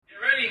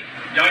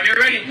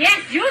ready?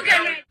 Yes, you get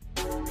ready.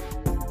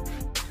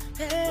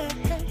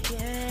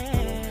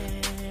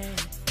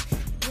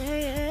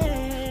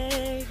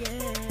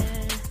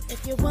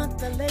 If you want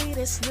the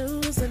latest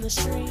news in the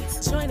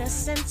streets, join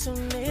us and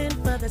tune in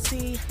for the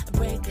tea.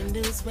 Breaking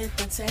news with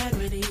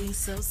integrity.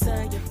 So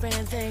tell your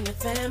friends and your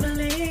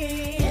family.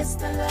 It's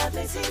the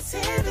Lovely Tea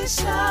TV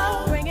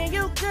show, bringing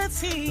you good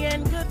tea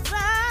and good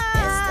vibes.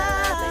 It's the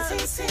Lovely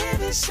Tea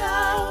TV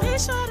show. Be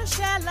sure to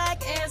share,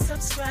 like, and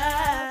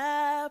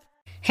subscribe.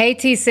 Hey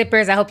tea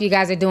sippers, I hope you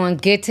guys are doing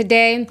good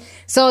today.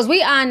 So as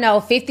we all know,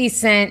 50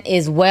 Cent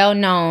is well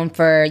known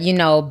for,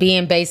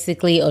 being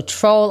basically a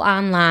troll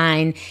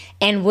online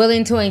and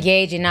willing to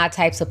engage in all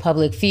types of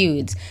public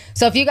feuds.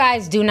 So if you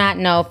guys do not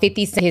know,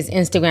 50 Cent his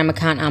Instagram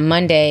account on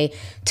Monday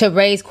to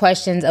raise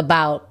questions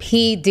about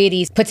P.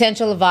 Diddy's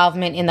potential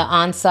involvement in the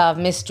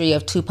unsolved mystery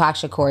of Tupac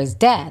Shakur's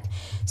death.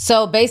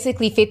 So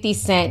basically 50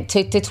 Cent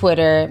took to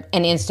Twitter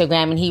and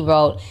Instagram and he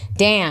wrote,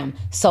 "Damn,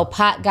 so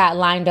Pac got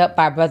lined up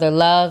by Brother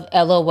Love,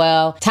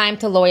 LOL, time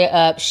to lawyer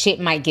up, shit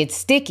might get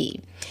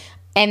sticky."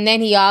 And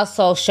then he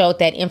also showed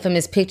that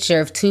infamous picture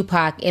of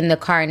Tupac in the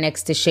car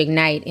next to Suge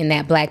Knight in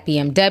that black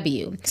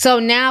BMW. So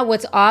now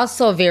what's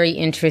also very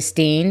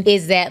interesting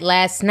is that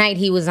last night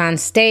he was on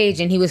stage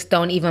and he was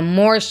throwing even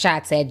more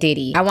shots at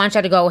Diddy. I want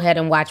y'all to go ahead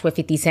and watch what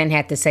 50 Cent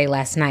had to say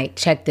last night.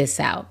 Check this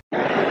out.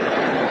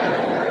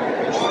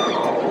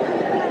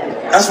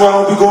 That's why I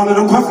don't be going to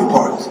them puffy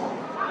parties.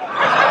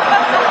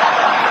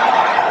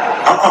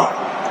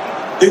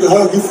 They can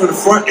hug you from the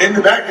front and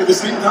the back at the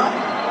same time.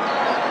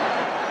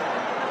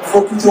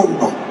 What the fuck you talking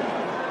about?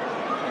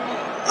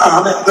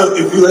 Look,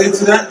 if you're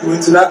into that,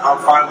 I'm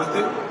fine with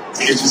it.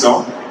 To get you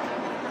on.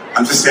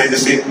 I'm just saying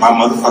this ain't my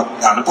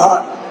motherfucking kind of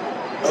party.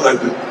 I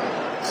like it.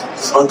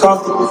 It's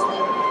uncomfortable.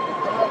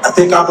 I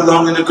think I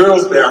belong in the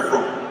girls'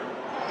 bathroom.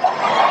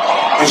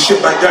 And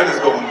shit like that is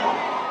going on.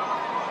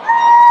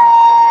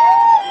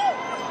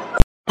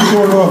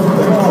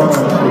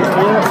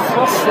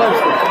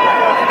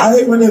 I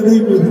hate when they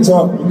leave me to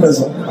talk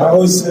because I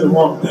always say the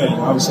wrong thing.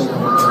 I always say the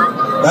wrong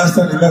thing. Last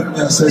time they left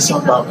me, I said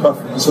something about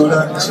Puffy. You saw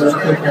that?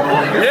 Clip?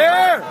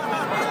 Yeah!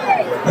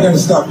 I gotta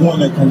stop doing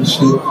that kind of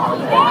shit.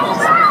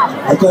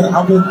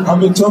 I've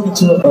been talking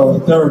to a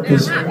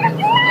therapist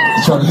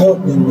trying to help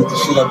me with the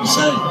shit I've been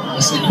saying. I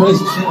say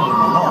crazy shit in my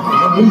mouth for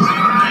no reason.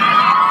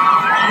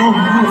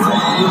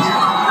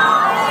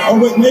 Oh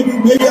wait,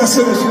 maybe I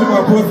said that shit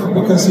about boyfriend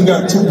because he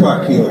got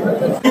Tupac killed.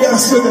 Maybe I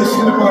said that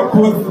shit about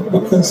boyfriend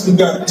because he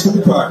got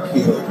Tupac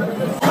killed.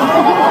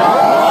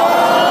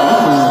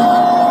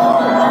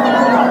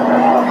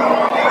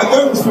 I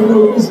thought it was for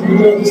no reason,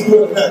 but I just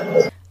doing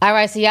that. All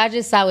right, so y'all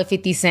just saw what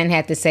 50 Cent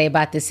had to say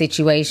about the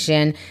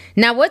situation.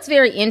 Now, what's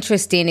very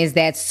interesting is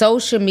that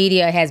social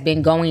media has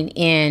been going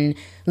in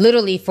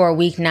literally for a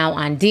week now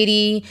on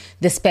Diddy,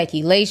 the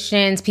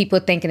speculations, people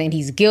thinking that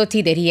he's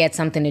guilty, that he had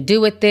something to do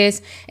with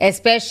this,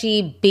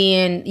 especially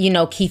being,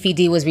 Keefe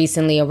D was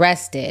recently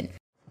arrested.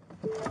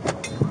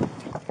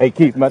 Hey,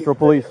 Keith, Metro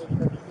Police,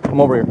 come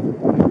over here.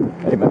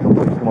 Hey, Metro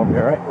Police, come over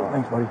here, all right?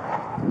 Thanks, buddy.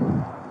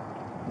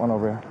 Come on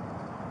over here.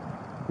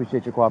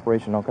 Appreciate your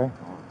cooperation, okay?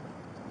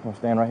 I'll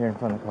stand right here in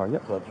front of the car.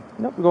 Yep.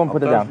 Nope, go and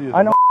put it down.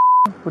 I know.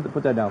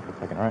 Put that down for a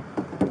second, all right?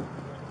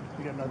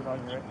 You got nothing on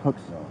you, right?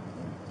 Hooks.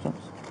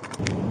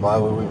 Why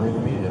would we read the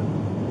media?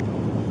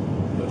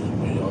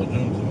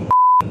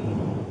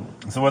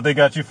 So what they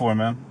got you for,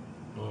 man?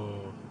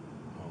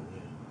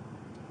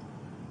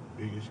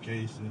 Biggest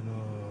case in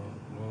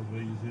Las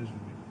Vegas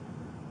history.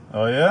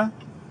 Oh, yeah?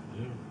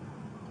 Yeah.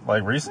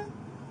 Like recent?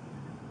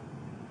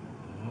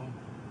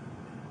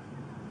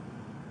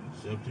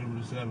 September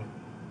the 7th,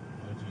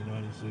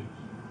 1996.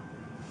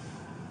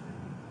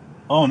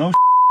 Oh, no.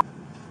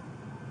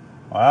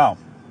 Wow.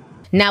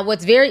 Now,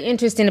 what's very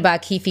interesting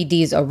about Keefe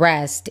D's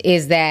arrest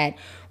is that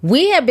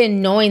we have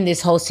been knowing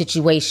this whole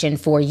situation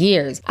for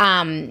years. For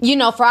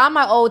all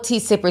my old tea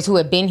sippers who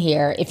have been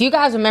here, if you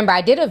guys remember,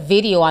 I did a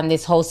video on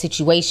this whole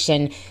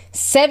situation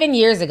 7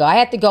 years ago. I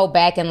had to go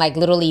back and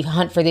literally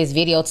hunt for this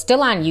video. It's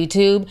still on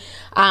YouTube.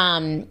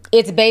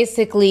 It's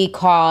basically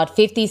called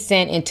 50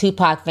 Cent and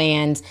Tupac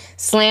fans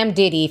slam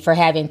Diddy for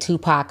having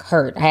Tupac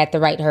hurt. I had to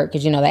write hurt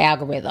because, the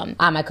algorithm.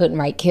 I couldn't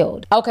write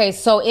killed. Okay,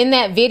 so in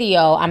that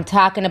video, I'm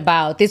talking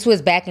about, this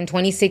was back in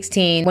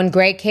 2016 when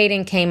Greg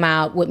Kading came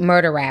out with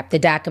Murder Rap, the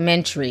documentary.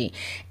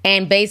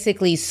 And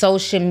basically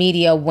social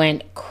media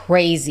went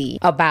crazy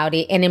about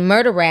it. And in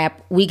Murder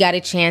Rap, we got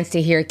a chance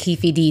to hear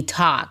Keefe D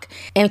talk.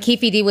 And Keefe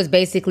D was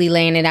basically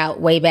laying it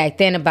out way back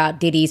then about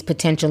Diddy's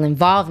potential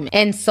involvement.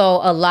 And so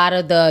a lot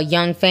of the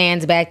young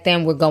fans back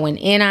then were going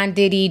in on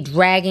Diddy,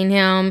 dragging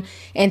him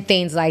and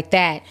things like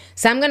that.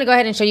 So I'm going to go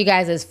ahead and show you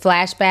guys this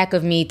flashback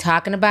of me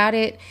talking about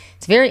it.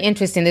 It's very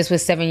interesting. This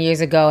was 7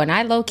 years ago and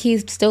I low-key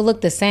still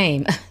look the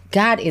same.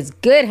 God is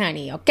good,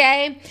 honey,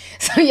 okay?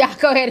 So y'all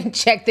go ahead and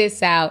check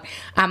this out.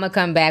 I'm going to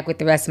come back with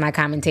the rest of my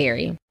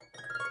commentary.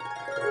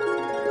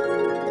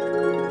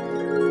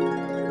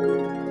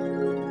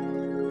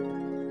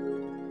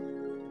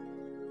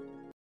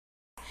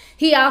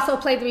 He also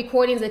played the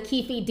recordings of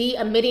Keefe D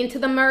admitting to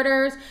the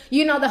murders.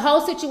 You know, the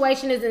whole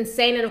situation is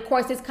insane, and of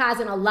course it's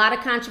causing a lot of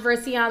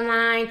controversy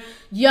online.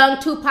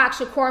 Young Tupac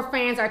Shakur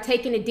fans are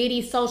taking to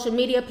Diddy's social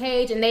media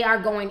page and they are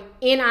going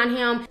in on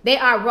him. They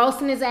are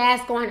roasting his ass,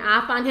 going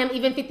off on him.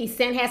 Even 50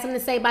 Cent has something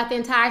to say about the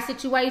entire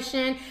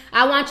situation.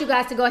 I want you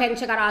guys to go ahead and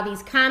check out all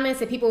these comments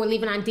that people were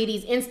leaving on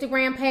Diddy's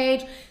Instagram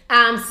page.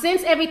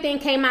 Since everything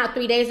came out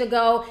 3 days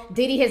ago,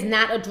 Diddy has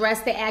not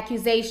addressed the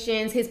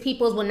accusations. His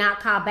peoples will not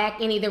call back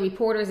any of the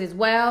reporters as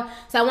well.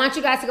 So I want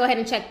you guys to go ahead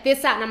and check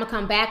this out, and I'm going to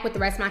come back with the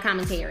rest of my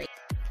commentary.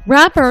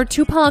 Rapper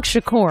Tupac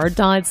Shakur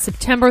died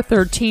September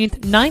 13,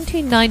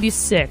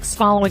 1996,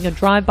 following a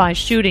drive-by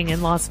shooting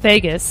in Las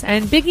Vegas,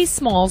 and Biggie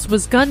Smalls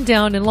was gunned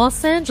down in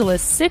Los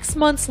Angeles 6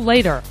 months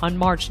later on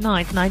March 9,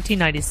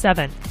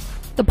 1997.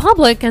 The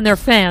public and their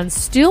fans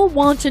still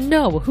want to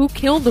know who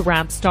killed the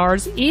rap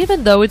stars,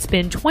 even though it's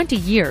been 20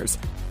 years.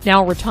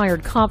 Now a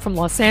retired cop from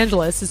Los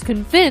Angeles is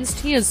convinced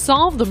he has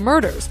solved the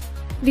murders.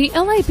 The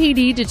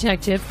LAPD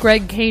detective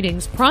Greg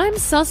Kading's prime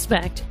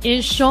suspect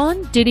is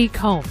Sean Diddy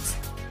Combs.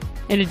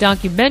 In a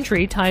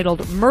documentary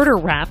titled Murder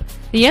Rap,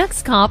 the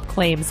ex-cop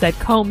claims that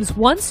Combs,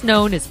 once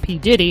known as P.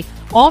 Diddy,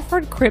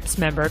 offered Crips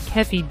member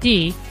Keefe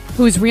D,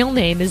 whose real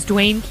name is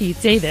Dwayne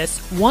Keith Davis,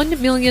 $1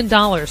 million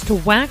to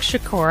whack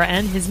Shakur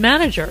and his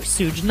manager,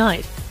 Suge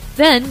Knight.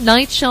 Then,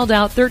 Knight shelled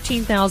out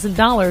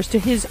 $13,000 to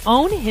his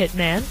own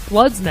hitman,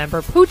 Bloods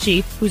member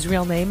Poochie, whose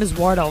real name is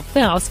Wardell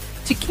Faust,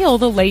 to kill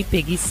the late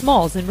Biggie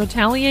Smalls in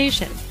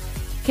retaliation.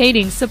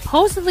 Kading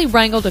supposedly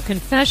wrangled a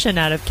confession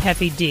out of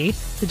Keefe D.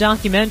 The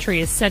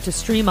documentary is set to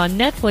stream on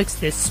Netflix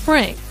this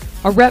spring.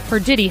 A rep for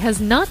Diddy has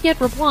not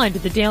yet replied to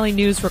the Daily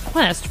News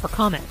request for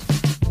comment.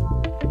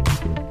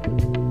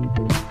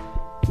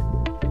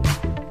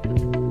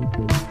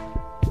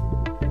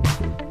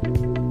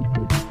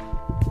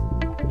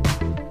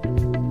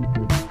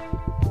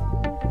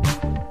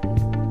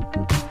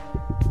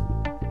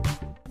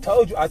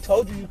 I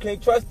told you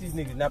can't trust these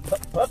niggas. Now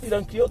Puffy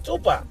done killed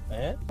Tupac,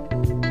 man.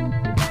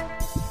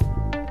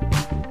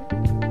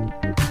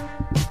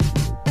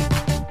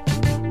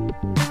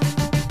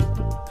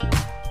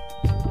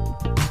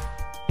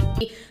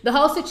 The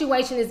whole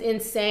situation is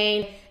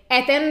insane.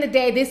 At the end of the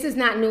day, this is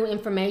not new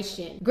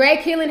information. Greg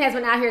Keelan has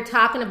been out here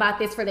talking about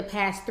this for the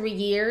past 3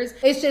 years.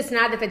 It's just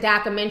not that the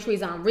documentary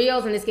is on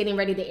Reels and it's getting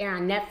ready to air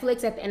on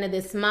Netflix at the end of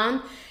this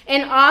month.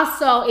 And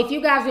also, if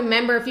you guys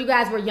remember, if you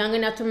guys were young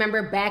enough to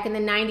remember back in the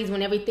 90s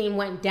when everything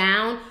went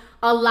down,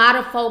 a lot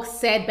of folks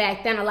said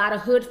back then, a lot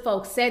of hood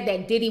folks said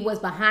that Diddy was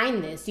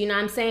behind this. You know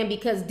what I'm saying?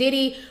 Because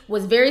Diddy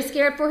was very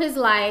scared for his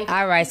life.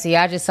 All right, so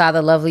y'all just saw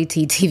the lovely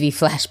TTV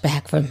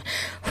flashback from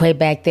way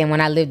back then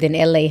when I lived in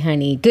LA,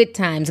 honey. Good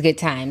times, good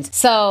times.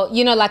 So,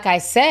 you know, like I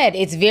said,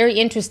 it's very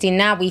interesting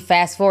now. We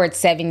fast forward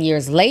 7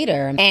 years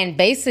later, and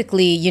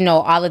basically, you know,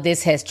 all of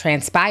this has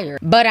transpired.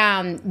 But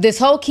this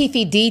whole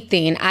Keefe D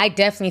thing, I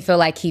definitely feel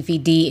like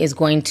Keefe D is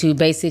going to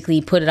basically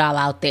put it all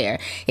out there.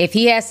 If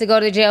he has to go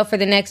to jail for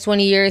the next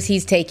 20 years,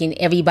 he's taking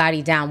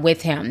everybody down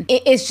with him.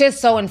 It's just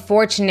so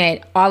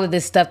unfortunate, all of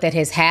this stuff that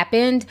has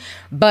happened,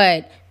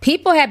 but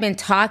people have been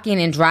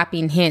talking and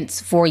dropping hints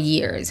for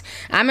years.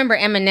 I remember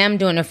Eminem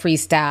doing a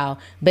freestyle,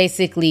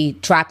 basically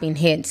dropping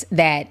hints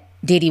that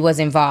Diddy was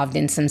involved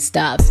in some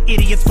stuff.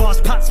 Idiots boss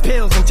pots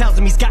pills and tells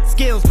him he's got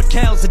skills, but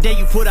tells the day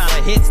you put out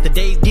a hits, the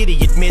day Diddy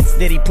admits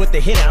that he put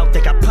the hit out,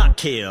 they got pot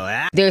kill.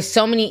 There's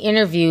so many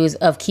interviews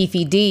of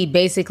Keefe D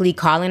basically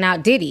calling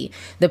out Diddy.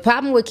 The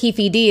problem with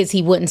Keefe D is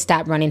he wouldn't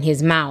stop running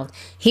his mouth.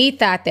 He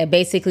thought that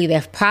basically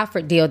the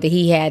profit deal that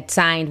he had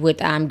signed with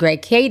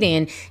Greg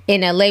Kading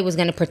in LA was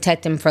going to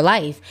protect him for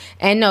life.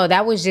 And no,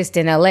 that was just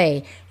in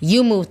LA.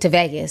 You moved to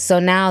Vegas, so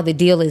now the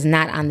deal is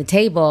not on the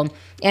table.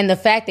 And the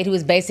fact that he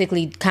was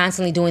basically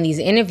constantly doing these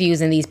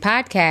interviews and these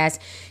podcasts,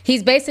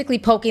 he's basically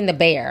poking the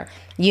bear,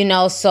 you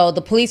know? So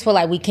the police were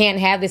like, we can't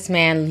have this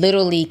man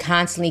literally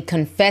constantly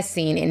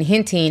confessing and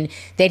hinting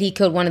that he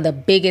killed one of the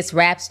biggest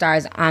rap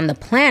stars on the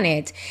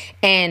planet,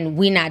 and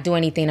we not do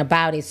anything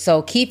about it.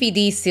 So Keefe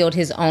D sealed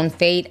his own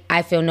fate.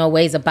 I feel no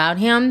ways about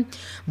him,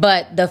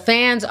 but the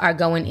fans are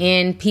going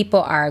in.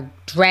 People are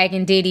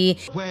dragging Diddy.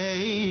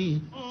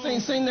 Wait.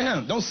 Sing to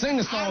him. Don't sing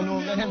the song to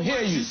him. Let him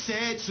hear you.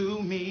 Let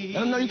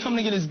him know you coming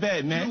to get his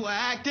bed, man. You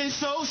acting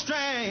so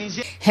strange.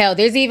 Hell,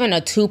 there's even a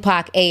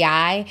Tupac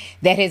AI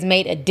that has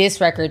made a diss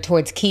record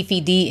towards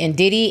Keefe D and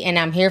Diddy, and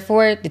I'm here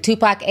for it. The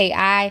Tupac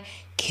AI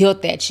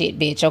killed that shit,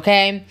 bitch,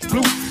 okay?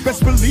 Blue,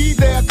 best believe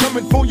they're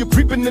coming for you,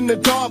 creeping in the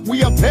dark.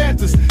 We are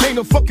Panthers. Ain't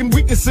no fucking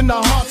weakness in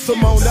our hearts.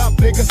 Come on out,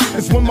 niggas.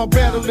 It's when my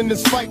battle in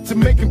this fight to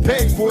make them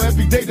pay for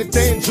every day that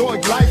they enjoy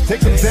life.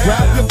 Take them down.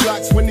 Grab your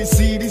blocks when they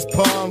see these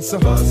palms.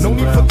 No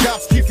need for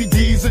cops, Keefe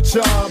D's a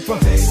chopper.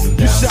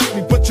 You shot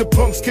me, but your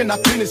punks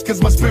cannot finish,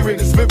 cause my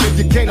spirit is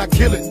vivid. You cannot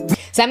kill it.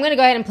 So I'm going to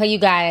go ahead and play you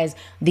guys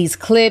these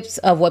clips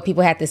of what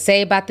people had to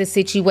say about this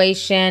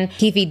situation.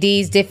 Keefe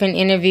D's different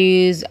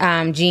interviews,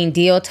 Gene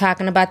Deal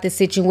talking about this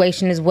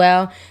situation as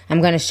well.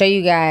 I'm going to show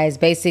you guys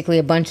basically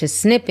a bunch of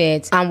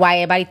snippets on why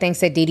everybody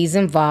thinks that Diddy's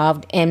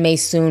involved and may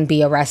soon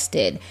be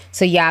arrested.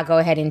 So y'all go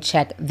ahead and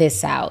check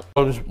this out.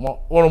 One of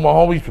my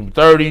homies from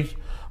 30s,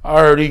 I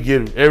heard he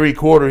get every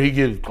quarter he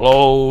get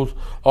clothes,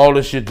 all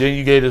this shit. Then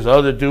you gave this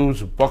other dude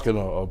some fucking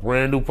a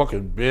brand new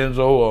fucking Benzo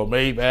or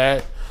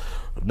Maybach.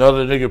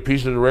 Another nigga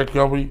piece of the record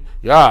company.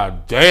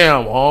 God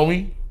damn,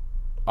 homie.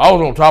 I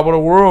was on top of the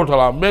world till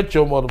I met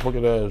your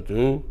motherfucking ass,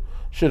 dude.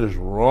 Shit is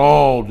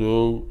wrong,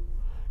 dude.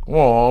 Come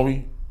on,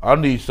 homie. I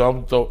need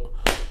something.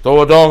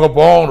 Throw a dog a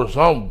bone or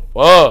something.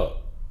 Fuck.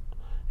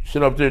 You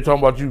sit up there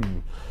talking about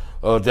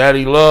you,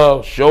 Daddy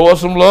Love. Show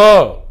us some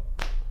love.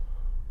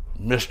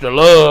 Mr.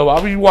 Love, I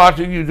be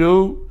watching you,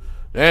 dude.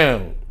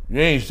 Damn,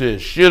 you ain't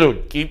said shit or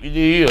keep your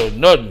ear or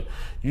nothing.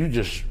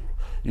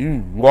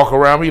 You walk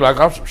around me like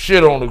I'm some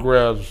shit on the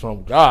grass or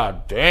something.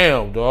 God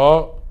damn,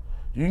 dog.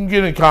 You can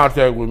get in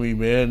contact with me,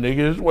 man, nigga.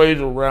 There's ways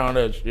around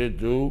that shit,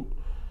 dude.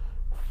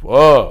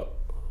 Fuck.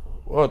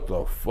 What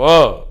the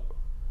fuck?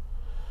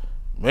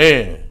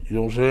 Man, you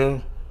know what I'm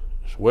saying?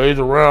 There's ways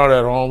around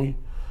that, homie.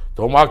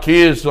 Throw my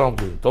kids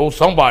something. Throw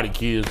somebody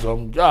kids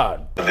something.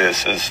 God.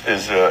 This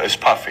is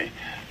Puffy.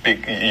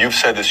 You've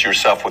said this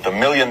yourself with $1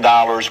 million,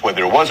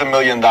 whether it was $1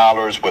 million,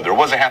 whether it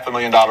was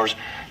 $500,000.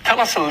 Tell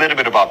us a little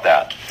bit about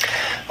that.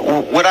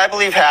 What I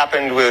believe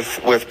happened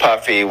with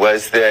Puffy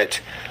was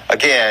that,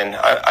 again,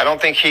 I don't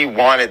think he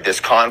wanted this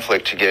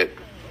conflict to get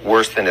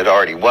worse than it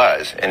already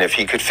was. And if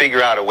he could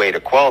figure out a way to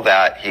quell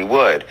that, he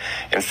would.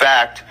 In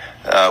fact,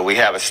 we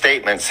have a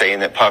statement saying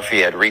that Puffy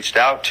had reached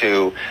out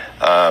to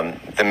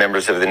the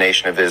members of the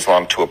Nation of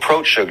Islam to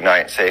approach Suge Knight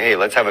and say, hey,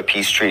 let's have a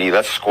peace treaty,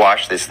 let's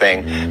squash this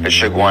thing, but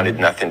Suge wanted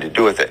nothing to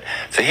do with it.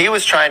 So he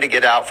was trying to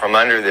get out from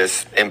under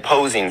this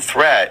imposing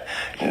threat,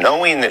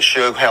 knowing that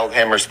Suge held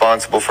him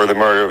responsible for the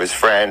murder of his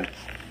friend.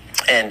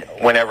 And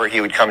whenever he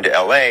would come to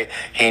L.A.,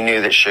 he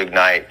knew that Suge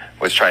Knight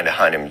was trying to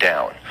hunt him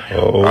down.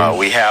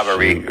 We have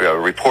a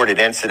reported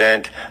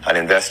incident, an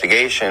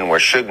investigation where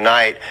Suge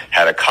Knight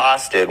had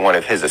accosted one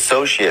of his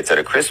associates at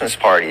a Christmas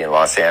party in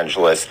Los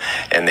Angeles,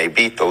 and they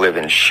beat the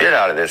living shit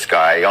out of this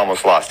guy. He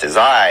almost lost his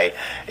eye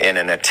in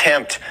an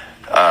attempt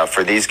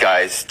for these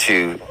guys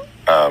to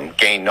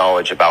gain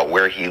knowledge about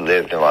where he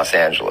lived in Los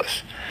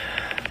Angeles.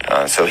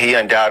 So he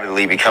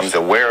undoubtedly becomes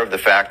aware of the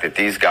fact that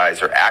these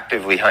guys are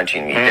actively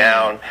hunting me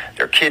down.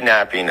 They're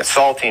kidnapping,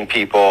 assaulting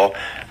people.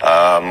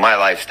 My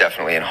life's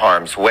definitely in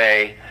harm's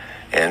way.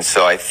 And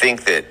so I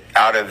think that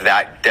out of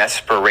that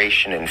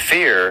desperation and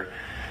fear,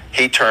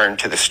 he turned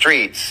to the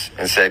streets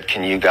and said,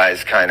 can you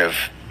guys kind of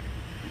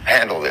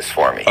handle this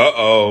for me?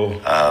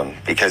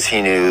 Because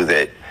he knew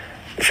that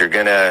if you're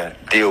going to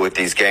deal with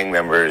these gang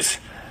members,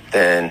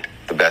 then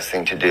the best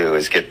thing to do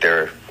is get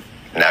their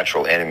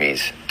natural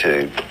enemies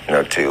to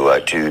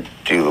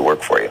do the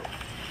work for you.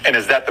 And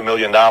is that the $1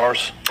 million?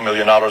 $1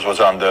 million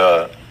was on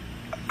the...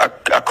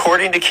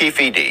 According to Keefe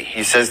D,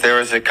 he says there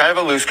was a kind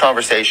of a loose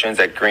conversations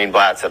at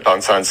Greenblatt's up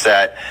on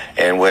Sunset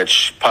in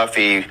which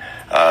Puffy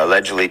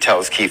allegedly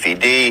tells Keefe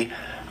D,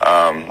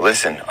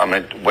 listen, I'm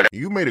gonna... Whatever.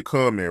 You made a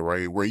comment,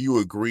 right, where you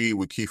agreed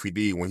with Keefe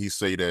D when he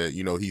say that,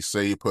 you know, he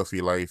saved Puffy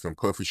life and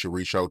Puffy should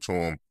reach out to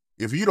him.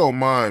 If you don't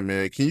mind,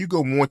 man, can you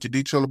go more into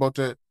detail about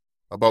that?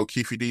 About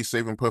Keefe D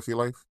saving Puffy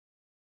life?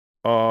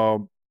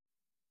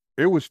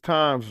 It was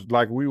times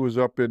like we was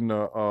up in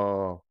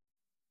the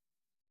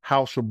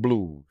House of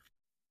Blues.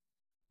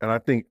 And I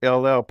think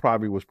LL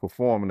probably was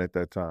performing at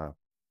that time.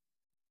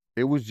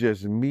 It was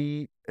just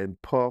me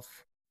and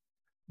Puff.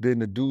 Then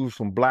the dudes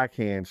from Black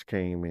Hands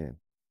came in.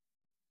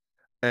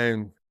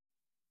 And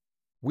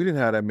we didn't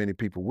have that many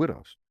people with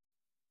us.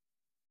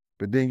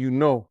 But then, you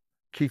know,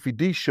 Keefe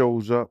D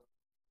shows up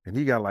and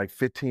he got like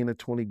 15 or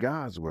 20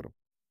 guys with him.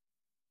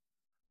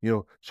 You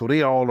know, so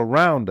they all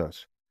around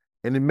us.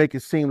 And it make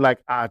it seem like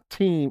our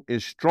team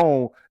is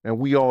strong and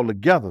we all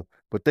together.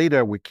 But they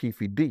there with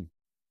Keefe D.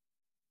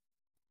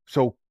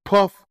 So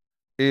Puff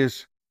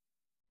is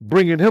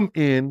bringing him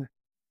in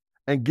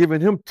and giving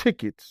him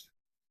tickets,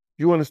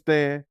 you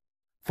understand,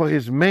 for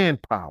his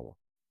manpower.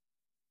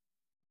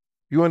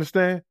 You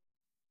understand?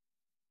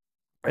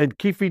 And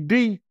Keefe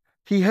D,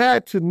 he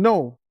had to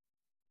know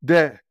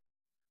that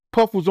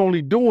Puff was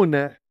only doing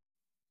that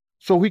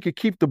so he could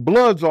keep the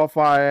Bloods off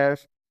our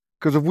ass.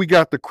 Because if we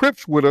got the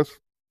Crips with us,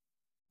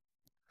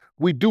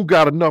 we do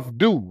got enough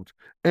dudes.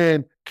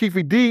 And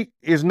Keefe D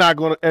is not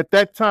going to, at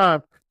that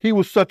time, he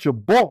was such a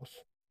boss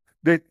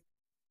that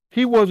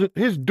he wasn't,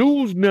 his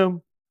dudes and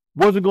them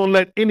wasn't going to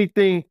let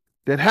anything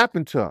that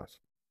happened to us.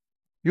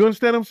 You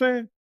understand what I'm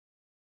saying?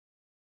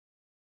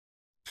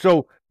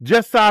 So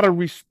just out of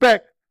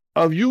respect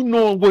of you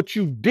knowing what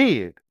you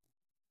did,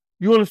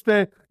 you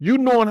understand? You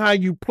knowing how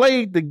you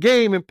played the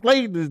game and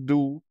played this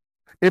dude,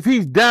 if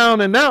he's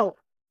down and out,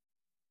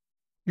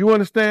 you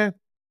understand?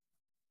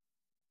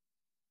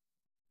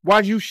 Why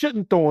you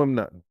shouldn't throw him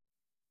nothing?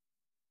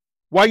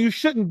 Why you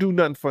shouldn't do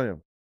nothing for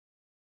him?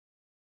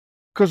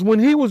 Because when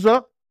he was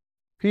up,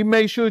 He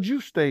made sure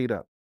you stayed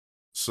up.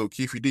 So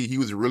Keefe D, he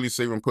was really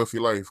saving Puffy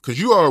life. Because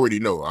you already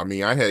know, I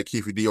mean, I had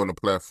Keefe D on the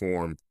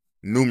platform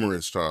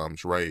numerous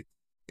times, right?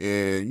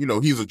 And, you know,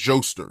 he's a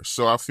jokester.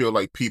 So I feel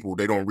like people,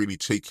 they don't really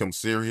take him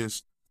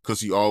serious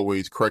because he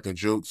always cracking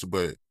jokes.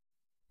 But,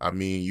 I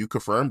mean, you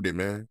confirmed it,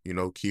 man. You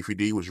know, Keefe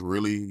D was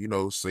really, you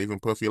know, saving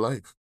Puffy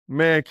life.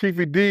 Man,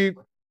 Keefe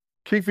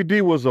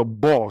D was a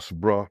boss,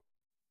 bro.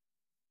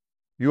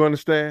 You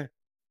understand?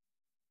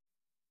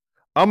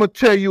 I'm going to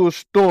tell you a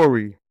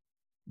story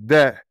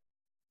that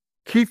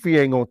Keefe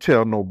ain't going to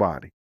tell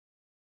nobody.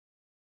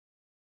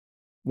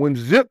 When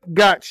Zip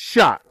got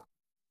shot,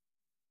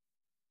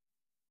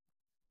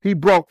 he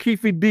brought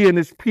Keefe D and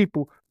his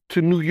people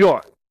to New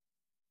York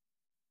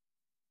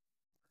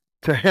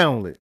to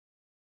handle it.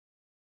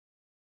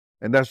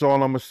 And that's all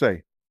I'm going to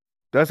say.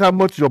 That's how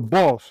much a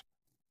boss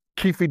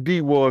Keefe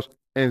D was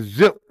and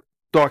Zip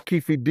thought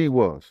Keefe D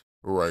was.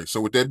 Right.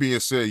 So with that being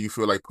said, you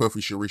feel like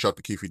Puffy should reach out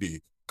to Keefe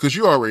D? Because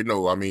you already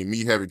know, I mean,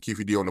 me having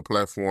Keefe D on the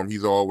platform,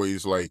 he's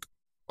always like,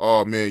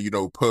 oh, man, you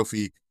know,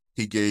 Puffy,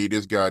 he gave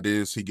this guy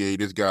this, he gave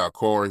this guy a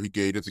car, he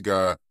gave this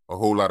guy a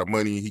whole lot of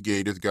money, he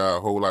gave this guy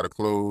a whole lot of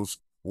clothes,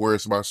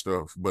 where's my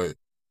stuff? But,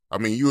 I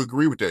mean, you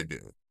agree with that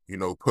then? You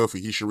know, Puffy,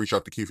 he should reach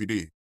out to Keefe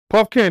D.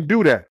 Puff can't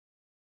do that.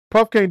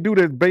 Puff can't do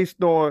that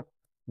based on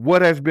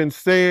what has been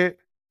said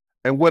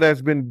and what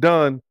has been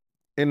done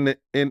in the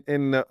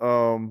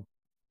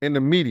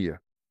media.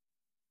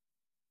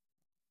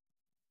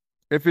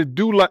 If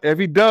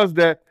he does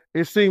that,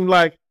 it seems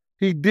like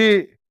he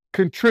did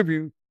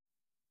contribute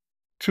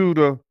to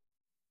the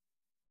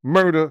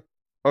murder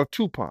of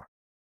Tupac.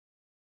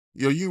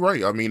 Yeah, you're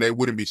right. I mean, it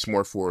wouldn't be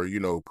smart for,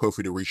 you know,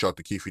 Puffy to reach out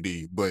to Keefe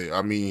D. But,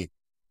 I mean,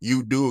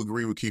 you do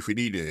agree with Keefe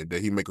D then,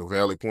 that he make a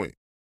valid point.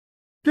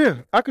 Yeah,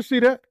 I can see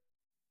that.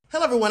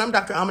 Hello, everyone. I'm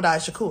Dr.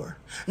 Ahmadai Shakur.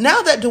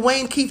 Now that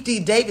Dwayne Keefe D.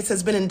 Davis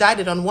has been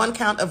indicted on one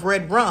count of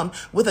red rum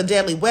with a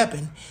deadly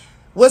weapon,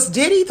 was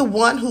Diddy the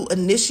one who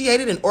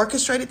initiated and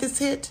orchestrated this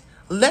hit?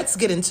 Let's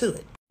get into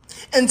it.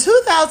 In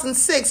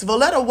 2006,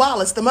 Voletta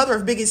Wallace, the mother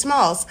of Biggie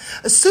Smalls,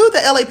 sued the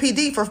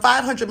LAPD for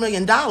 $500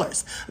 million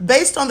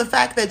based on the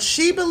fact that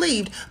she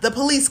believed the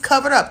police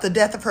covered up the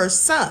death of her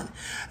son.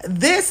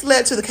 This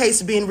led to the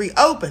case being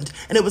reopened,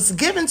 and it was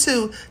given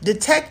to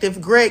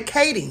Detective Greg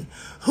Kading,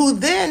 who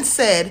then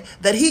said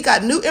that he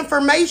got new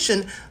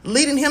information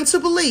leading him to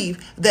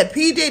believe that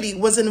P. Diddy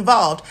was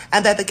involved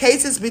and that the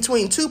cases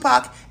between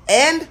Tupac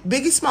and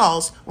Biggie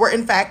Smalls were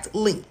in fact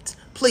linked.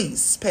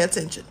 Please pay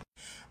attention.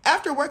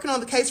 After working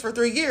on the case for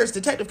 3 years,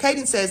 Detective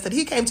Kading says that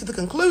he came to the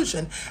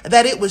conclusion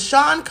that it was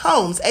Sean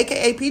Combs,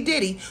 aka P.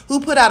 Diddy,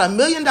 who put out $1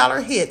 million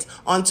hit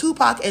on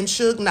Tupac and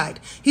Suge Knight.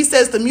 He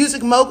says the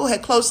music mogul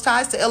had close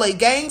ties to LA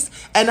gangs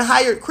and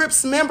hired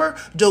Crips member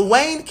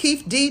Dwayne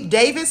Keefe D.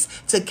 Davis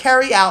to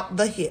carry out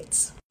the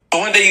hits.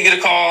 One day you get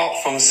a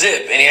call from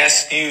Zip and he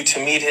asks you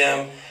to meet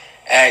him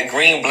at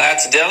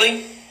Greenblatt's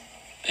Deli?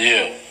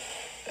 Yeah.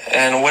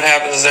 And what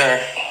happens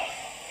there?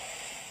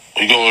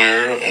 We go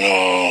there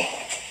and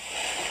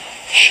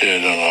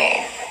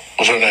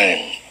what's her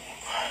name?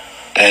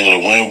 Angela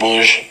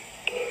Winbush.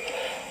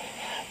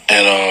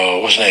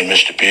 And what's his name?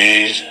 Mr.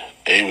 Biggs.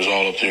 He was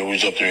all up there. We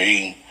was up there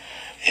eating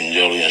in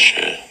deli and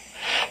shit.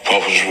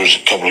 Puff was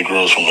a couple of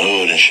girls from the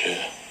hood and shit.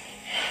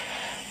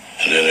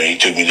 And then he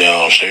took me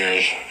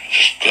downstairs,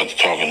 just got to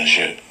talking and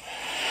shit.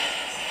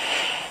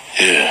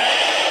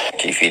 Yeah.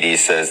 Keefe D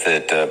says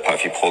that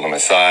Puffy pulled him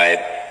aside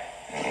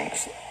and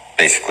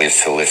basically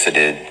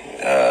solicited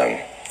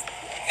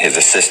his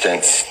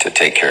assistants to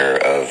take care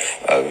of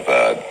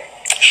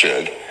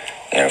Suge.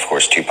 And of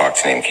course,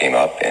 Tupac's name came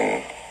up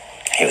and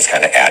he was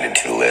kind of added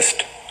to the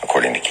list,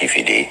 according to Keefe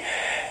D.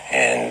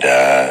 And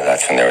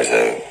that's when there was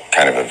a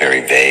kind of a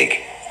very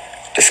vague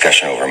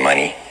discussion over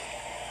money.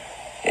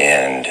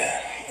 And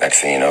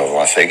next thing you know,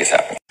 Las Vegas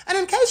happened. And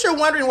in case you're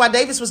wondering why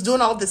Davis was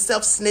doing all this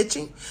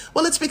self-snitching,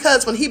 well, it's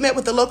because when he met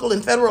with the local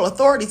and federal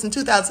authorities in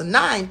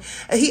 2009,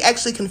 he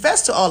actually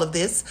confessed to all of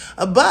this,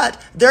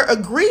 but their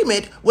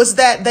agreement was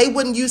that they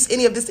wouldn't use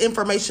any of this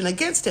information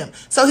against him.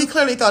 So he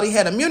clearly thought he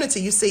had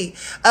immunity. You see,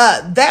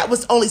 that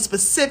was only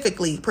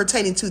specifically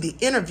pertaining to the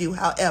interview,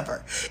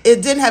 however.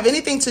 It didn't have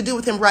anything to do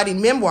with him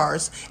writing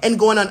memoirs and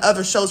going on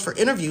other shows for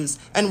interviews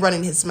and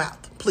running his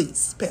mouth.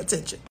 Please pay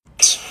attention.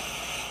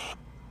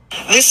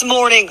 This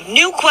morning,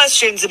 new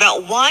questions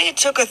about why it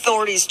took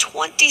authorities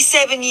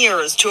 27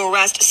 years to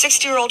arrest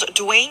 60-year-old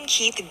Dwayne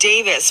Keefe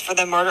Davis for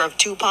the murder of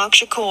Tupac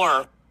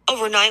Shakur.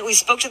 Overnight, we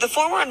spoke to the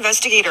former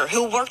investigator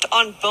who worked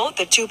on both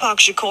the Tupac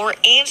Shakur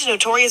and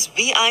Notorious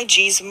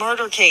B.I.G.'s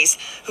murder case,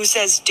 who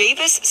says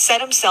Davis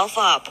set himself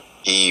up.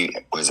 He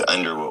was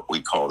under what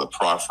we call the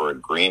proffer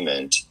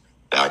agreement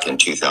back in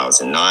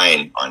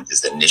 2009 on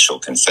his initial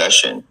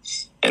confession.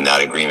 And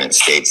that agreement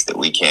states that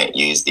we can't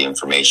use the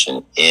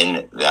information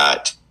in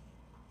that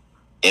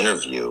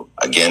interview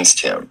against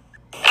him.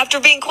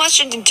 After being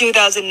questioned in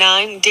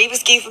 2009,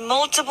 Davis gave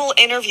multiple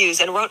interviews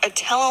and wrote a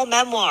tell-all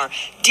memoir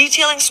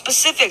detailing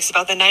specifics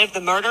about the night of the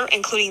murder,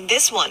 including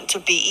this one to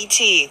BET.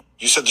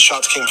 You said the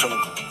shots came from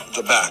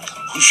the back.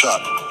 Who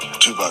shot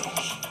Tupac?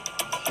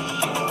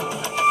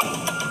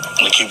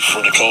 to keep it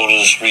from the cold of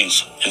the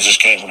streets. It just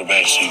came from the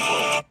backseat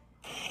for it.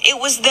 It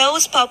was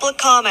those public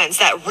comments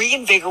that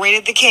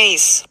reinvigorated the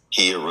case.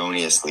 He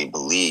erroneously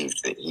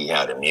believed that he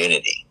had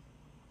immunity,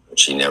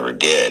 which he never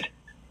did.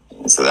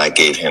 And so that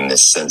gave him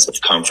this sense of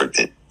comfort,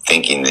 that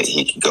thinking that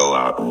he could go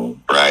out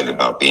and brag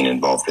about being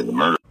involved in the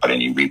murder without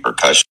any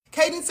repercussion.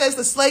 Caden says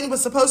the slaying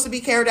was supposed to be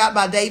carried out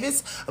by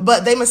Davis,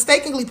 but they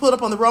mistakenly pulled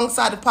up on the wrong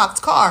side of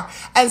Pac's car.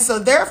 And so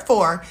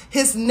therefore,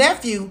 his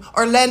nephew,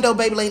 Orlando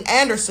Babylane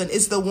Anderson,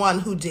 is the one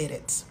who did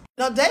it.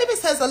 Now,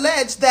 Davis has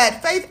alleged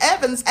that Faith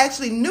Evans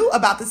actually knew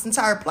about this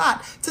entire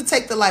plot to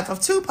take the life of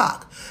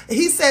Tupac.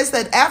 He says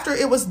that after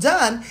it was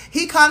done,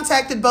 he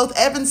contacted both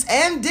Evans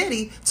and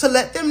Diddy to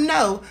let them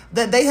know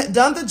that they had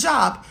done the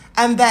job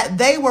and that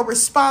they were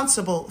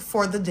responsible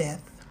for the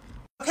death.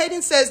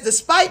 Caden says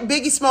despite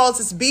Biggie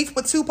Smalls' beef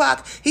with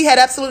Tupac, he had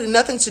absolutely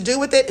nothing to do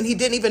with it, and he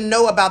didn't even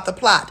know about the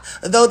plot,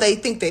 though they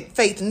think that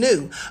Faith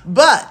knew.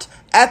 But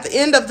at the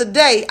end of the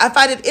day, I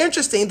find it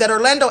interesting that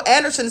Orlando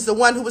Anderson is the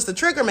one who was the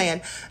trigger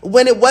man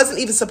when it wasn't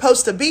even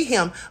supposed to be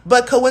him.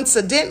 But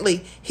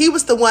coincidentally, he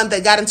was the one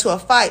that got into a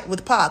fight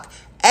with Pac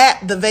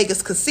at the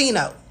Vegas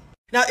casino.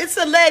 Now, it's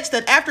alleged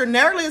that after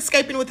narrowly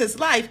escaping with his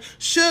life,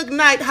 Suge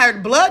Knight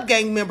hired Blood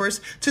Gang members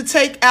to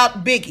take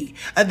out Biggie.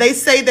 They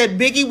say that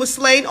Biggie was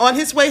slain on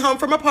his way home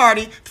from a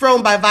party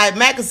thrown by Vibe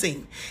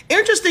magazine.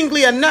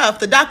 Interestingly enough,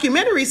 the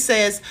documentary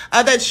says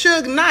that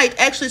Suge Knight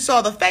actually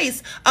saw the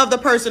face of the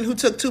person who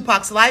took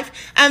Tupac's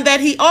life, and that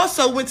he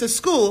also went to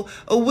school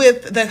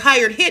with the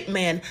hired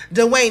hitman,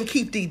 Dwayne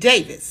Keith D.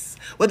 Davis.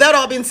 With that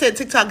all being said,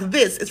 TikTok,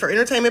 this is for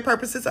entertainment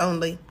purposes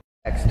only.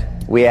 Next,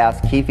 we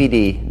ask Keefy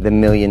D the $1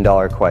 million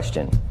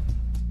question.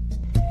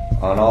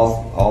 On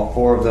all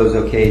four of those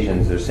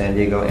occasions, there's San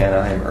Diego,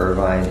 Anaheim,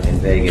 Irvine,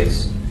 and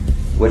Vegas.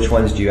 Which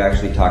ones do you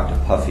actually talk to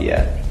Puffy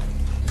at?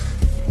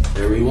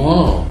 Every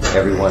one.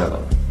 Every one of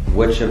them.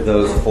 Which of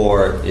those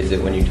four is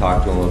it when you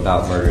talk to him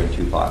about murdering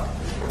Tupac?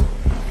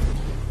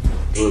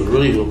 It was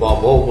really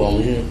about both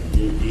of them.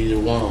 Either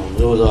one.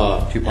 It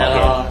was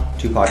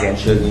Tupac and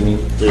Suge, you mean?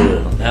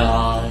 Yeah,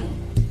 Anaheim.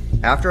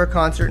 After a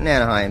concert in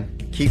Anaheim,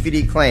 Keefy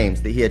D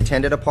claims that he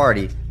attended a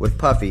party with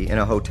Puffy in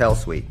a hotel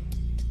suite.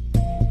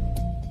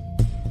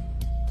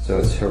 So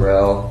it's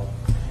Pharrell,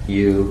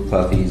 you,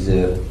 Puffy,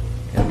 Zip,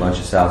 and a bunch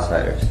of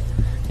Southsiders.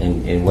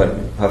 And what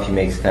Puffy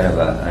makes kind of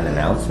an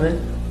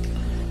announcement?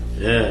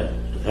 Yeah,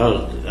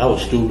 that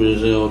was stupid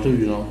as hell too,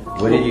 you know.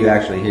 What did you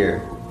actually hear?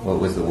 What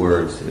was the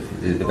words,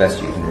 the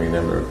best you can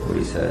remember what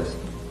he says?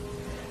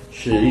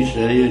 Shit, he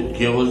said he'd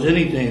give us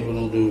anything for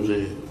them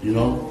dudes, you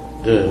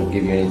know? Yeah. He'll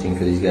give you anything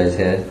for these guys'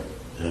 head?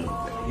 Yeah.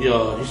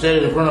 Yeah, he said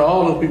it in front of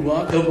all those people.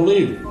 I couldn't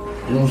believe it. You know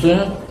what I'm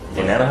saying?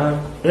 In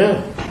Anaheim?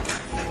 Yeah.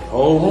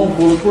 Whole room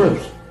full of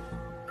Crips.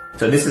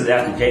 So this is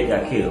after Jake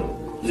got killed.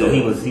 So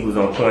Yeah. he was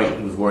on point.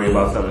 He was worried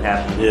about something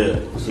happening. Yeah.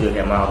 Should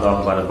have miles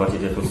off about a bunch of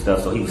different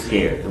stuff. So he was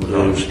scared. He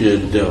was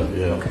scared to death.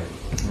 Yeah.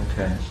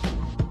 Okay.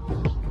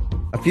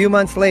 A few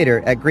months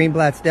later, at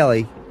Greenblatt's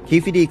Deli,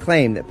 Keefy D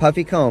claimed that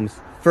Puffy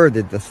Combs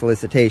furthered the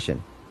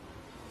solicitation.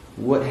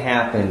 What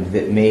happened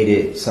that made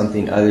it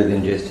something other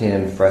than just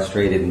him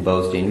frustrated and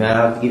boasting? Man,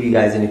 I don't have to give you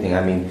guys anything.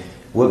 I mean,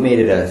 what made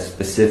it a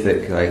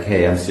specific, like,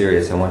 hey, I'm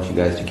serious, I want you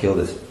guys to kill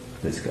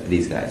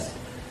these guys?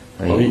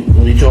 I mean,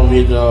 when he told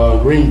me the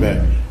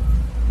greenback.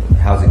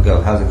 How's it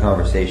go? How's the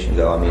conversation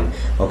go? I mean,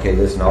 okay,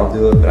 listen, I'll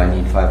do it, but I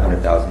need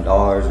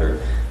 $500,000,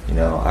 or, you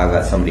know, I've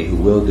got somebody who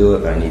will do it,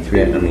 but I need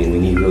 $300,000. I mean, we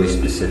need really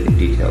specific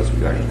details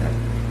regarding that.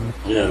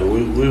 Yeah,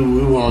 we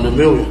wanted $1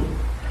 million.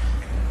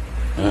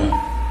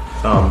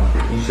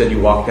 You said you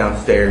walked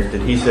downstairs.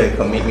 Did he say,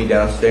 come meet me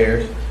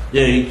downstairs?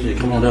 Yeah, he said,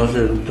 come on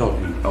downstairs and talk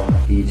to you. Oh.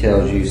 He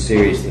tells you,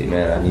 seriously,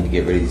 man, I need to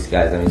get rid of these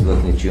guys. I mean, he's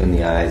looking at you in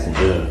the eyes and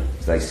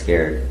he's like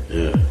scared.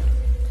 Yeah.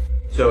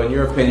 So in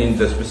your opinion,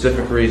 the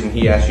specific reason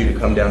he asked you to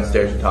come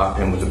downstairs and talk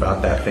to him was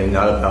about that thing,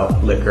 not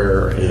about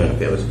liquor or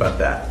anything. It was about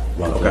that.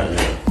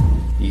 Okay.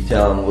 You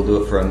tell him we'll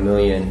do it for $1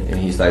 million, and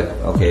he's like,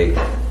 okay,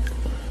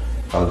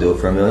 I'll do it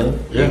for $1 million.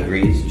 Yeah. He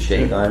agrees. You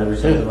shake on it or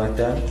something like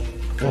that.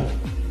 Yeah.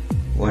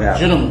 What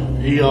happened?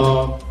 Gentleman, he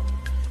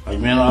like,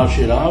 man,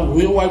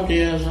 we'll wipe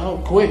their ass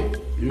out quick.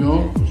 You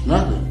know, it's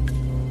nothing.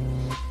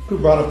 Who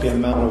brought up the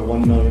amount of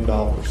 $1 million?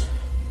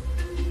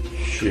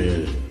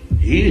 Shit,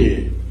 he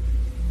did.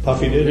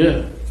 Puffy did?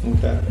 Yeah.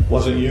 Okay.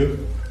 Wasn't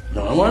you?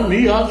 No, it wasn't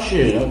me.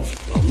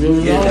 $1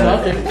 million.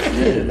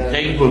 I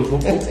take it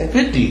for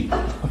 50. You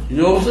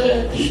know what I'm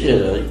saying?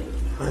 Shit.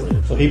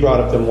 So he brought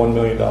up them $1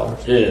 million.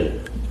 Yeah.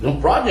 Them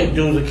project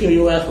dudes will kill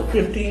your ass for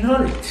 $1,500. You know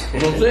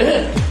what I'm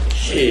saying?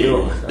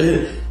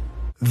 Shit.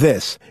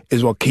 This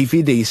is what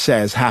Keefy D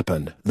says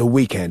happened the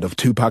weekend of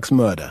Tupac's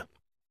murder.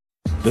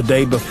 The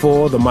day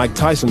before the Mike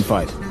Tyson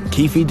fight,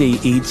 Keefy D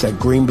eats at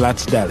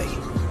Greenblatt's Deli.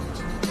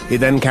 He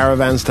then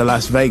caravans to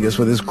Las Vegas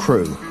with his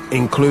crew,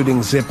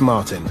 including Zip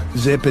Martin.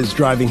 Zip is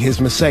driving his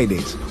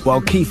Mercedes,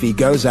 while Keefy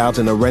goes out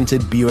in a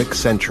rented Buick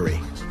Century.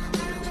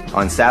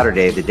 On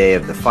Saturday, the day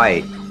of the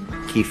fight,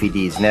 Keefy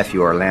D's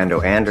nephew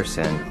Orlando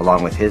Anderson,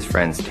 along with his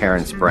friends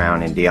Terrence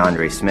Brown and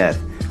DeAndre Smith,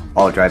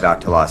 all drive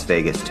out to Las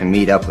Vegas to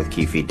meet up with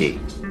Keefy D.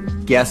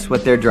 Guess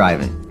what they're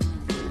driving?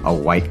 a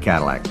white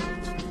Cadillac.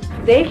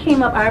 They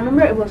came up, I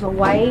remember it was a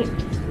white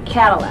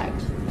Cadillac.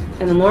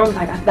 And then Lauren was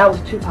like, that was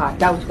Tupac.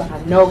 That was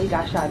Tupac. No, he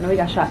got shot. No, he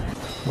got shot.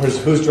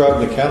 Who's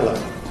driving the Cadillac?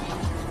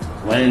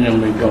 Wayne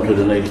and them come to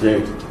the next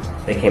day.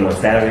 They came on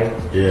Saturday?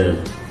 Yeah.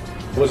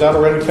 Was that a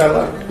rented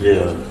Cadillac?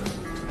 Yeah.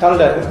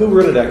 Who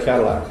rented that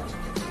Cadillac?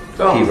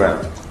 T.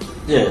 Brown.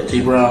 Yeah,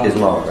 T. Brown. His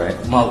mom,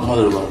 right?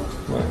 Mother-in-law.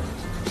 Right.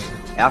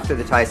 After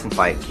the Tyson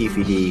fight, Keefe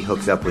D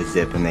hooks up with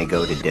Zip and they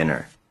go to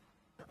dinner.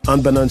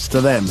 Unbeknownst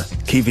to them,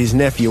 Keefe's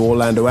nephew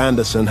Orlando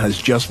Anderson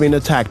has just been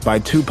attacked by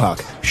Tupac,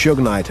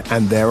 Suge Knight,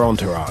 and their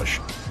entourage.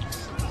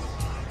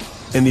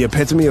 In the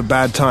epitome of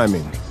bad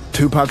timing,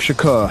 Tupac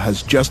Shakur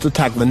has just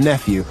attacked the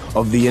nephew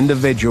of the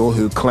individual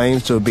who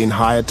claims to have been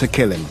hired to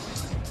kill him.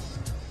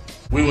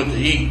 We went to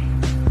eat.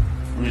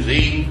 We was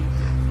eating.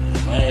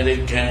 Man,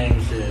 they came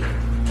and said,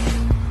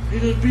 "He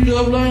just beat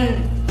up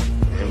Lane."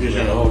 And we was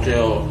in the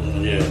hotel,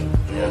 and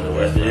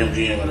at the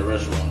MGM and the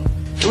restaurant.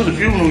 There was a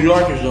few New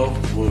Yorkers though,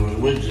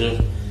 with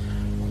Zip.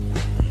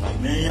 Like,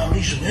 man, y'all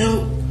need some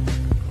help?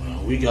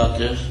 Well, we got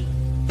this.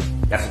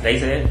 That's what they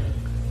said?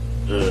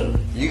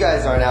 You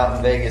guys aren't out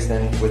in Vegas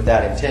then with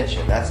that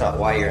intention. That's not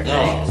why you're in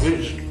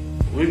Vegas.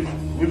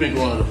 We've been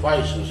going to the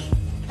fight since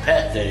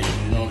Pat days,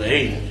 the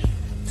 80s.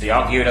 So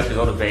y'all geared up to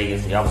go to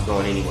Vegas, and y'all was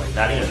going anyway.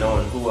 Not even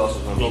knowing who else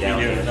was going to be down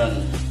there.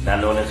 Not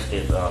knowing if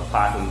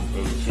Pac and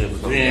Chip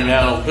was going to be down there. We ain't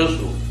had no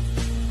pistols.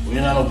 We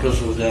ain't had no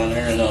pistols down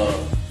there.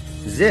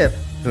 And Zip,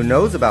 who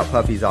knows about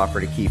Puffy's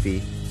offer to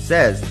Keefe,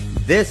 says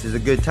this is a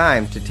good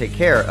time to take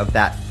care of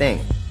that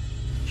thing.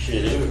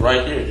 Shit, it was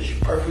right there. This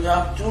is a perfect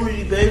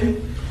opportunity, baby.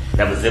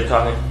 That was Zip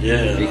talking?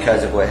 Yeah.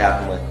 Because of what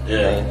happened with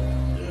Lane.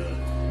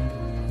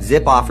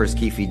 Zip offers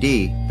Keefe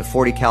D the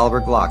 .40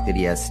 caliber Glock that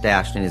he has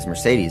stashed in his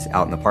Mercedes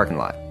out in the parking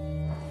lot.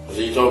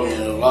 He told me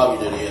in the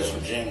lobby that he had some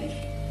Jimmys.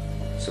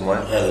 Some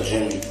what? He had a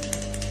Jimmy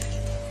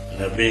in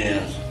that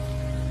Benz.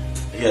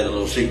 He had a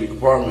little secret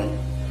compartment.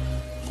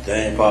 The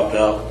thing popped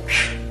out.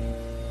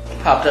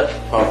 Popped out.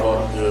 Popped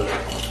out.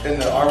 Yeah. In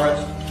the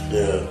armrest?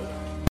 Yeah.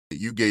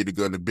 You gave the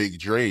gun to Big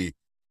Dre,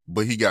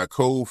 but he got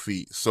cold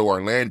feet. So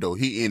Orlando,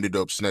 he ended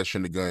up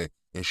snatching the gun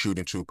and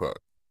shooting Tupac.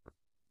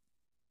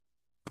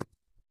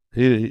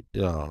 No.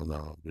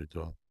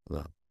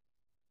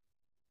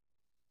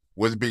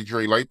 Was Big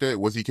Dre like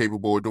that? Was he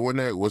capable of doing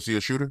that? Was he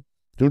a shooter?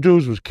 Them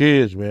dudes was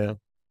kids, man.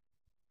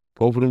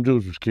 Both of them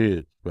dudes was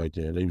kids back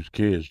then. They was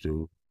kids,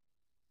 dude.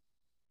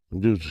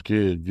 Them dudes was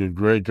kids.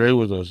 Dre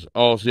was an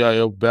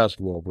all-CIO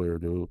basketball player,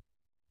 dude. You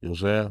know what I'm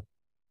saying?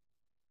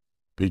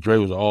 Big Dre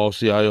was an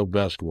all-CIO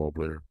basketball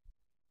player.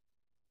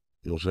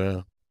 You know what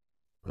I'm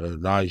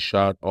saying? Nice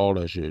shot, all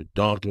that shit.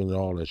 Dunking and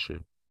all that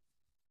shit.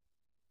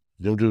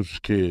 Them dudes was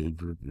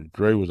kids.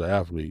 Dre was an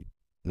athlete.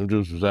 Them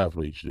dudes was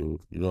athletes,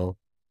 dude.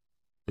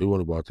 They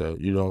weren't about that,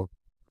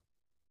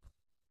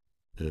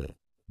 Yeah.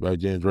 Back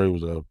then, Dre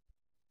was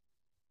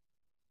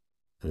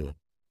yeah.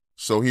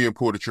 So he had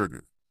pulled the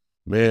trigger.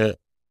 Man,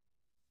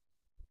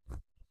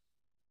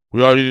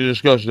 we already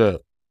discussed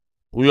that.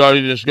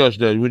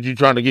 Would you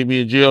trying to get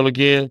me in jail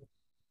again?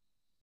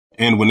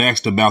 And when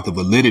asked about the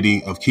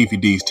validity of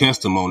Keefe D's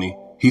testimony,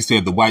 he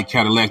said the white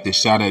Cadillac that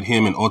shot at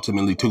him and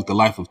ultimately took the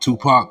life of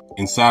Tupac,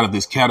 inside of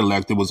this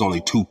Cadillac there was only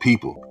 2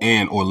 people,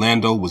 and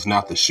Orlando was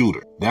not the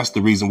shooter. That's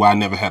the reason why I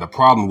never had a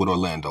problem with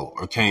Orlando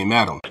or came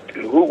at him.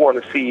 Who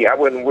want to see? I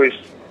wouldn't wish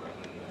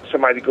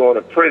somebody going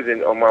to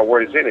prison on my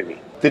worst enemy.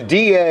 The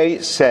DA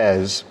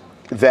says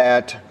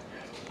that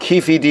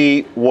Keefe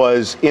D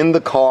was in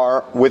the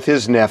car with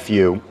his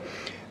nephew,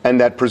 and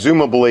that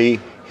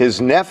presumably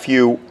his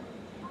nephew,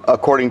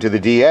 according to the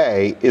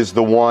DA, is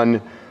the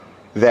one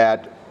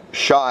that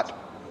shot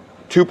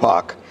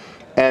Tupac,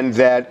 and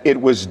that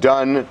it was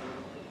done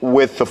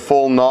with the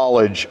full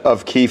knowledge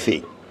of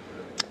Keefe.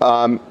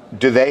 Do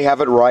they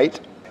have it right?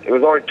 It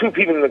was only 2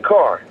 people in the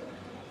car.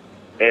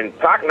 And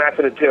Pac not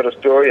going to tell the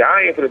story.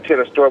 I ain't going to tell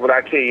the story, but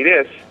I tell you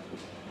this.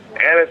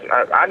 And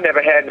I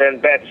never had nothing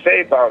bad to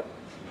say about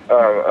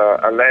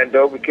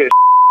Orlando because,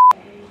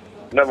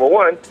 number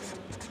 1,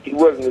 he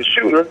wasn't the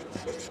shooter.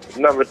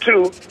 Number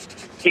 2,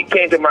 he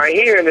came to my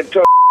hearing and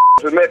told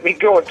to let me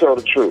go and told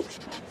the truth.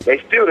 They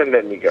still didn't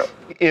let me go.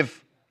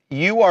 If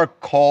you are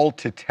called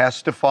to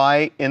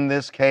testify in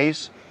this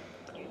case?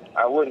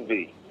 I wouldn't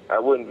be.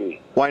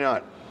 Why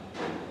not?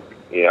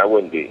 Yeah, I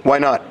wouldn't be. Why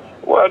not?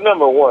 Well,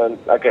 number 1,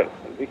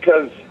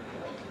 because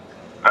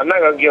I'm not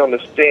going to get on the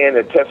stand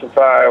and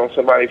testify on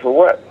somebody for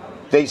what?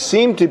 They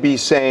seem to be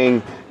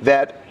saying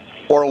that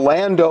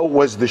Orlando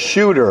was the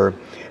shooter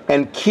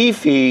and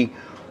Keefe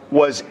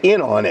was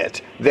in on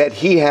it, that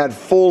he had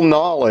full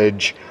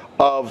knowledge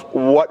of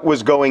what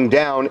was going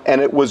down,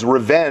 and it was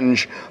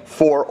revenge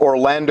for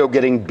Orlando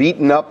getting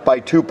beaten up by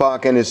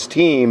Tupac and his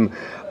team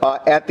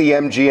at the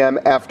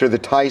MGM after the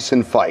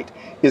Tyson fight.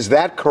 Is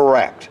that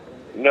correct?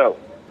 No.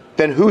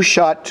 Then who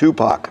shot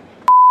Tupac?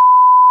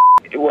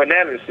 It wasn't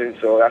Anderson,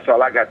 so that's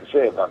all I got to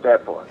say about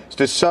that part.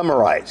 To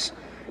summarize,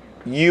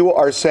 you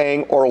are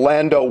saying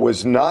Orlando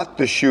was not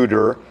the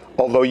shooter,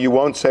 although you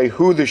won't say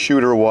who the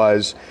shooter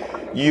was,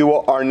 you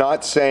are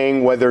not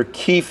saying whether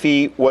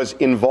Keefe was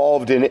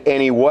involved in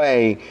any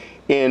way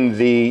in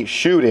the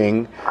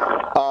shooting,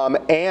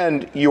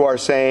 and you are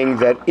saying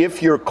that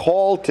if you're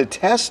called to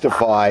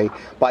testify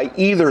by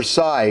either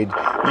side,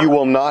 you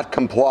will not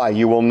comply,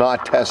 you will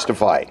not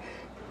testify.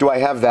 Do I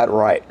have that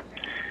right?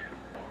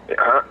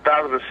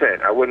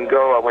 1,000%. I wouldn't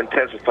go, I wouldn't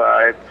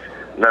testify,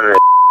 none of that.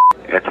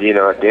 At the end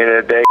of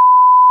the day,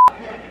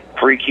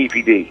 free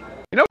Keefe D.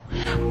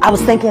 I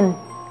was thinking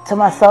to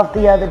myself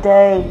the other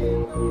day,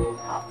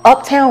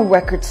 Uptown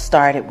Records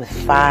started with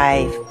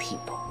 5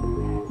 people.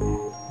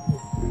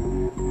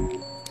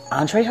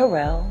 Andre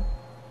Harrell,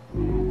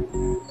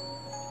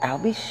 I'll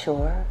Be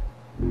Sure,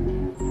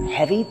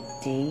 Heavy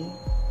D,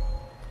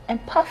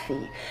 and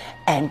Puffy.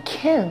 And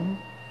Kim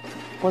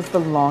was the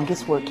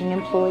longest working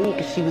employee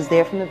because she was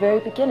there from the very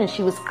beginning.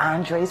 She was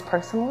Andre's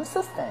personal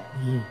assistant.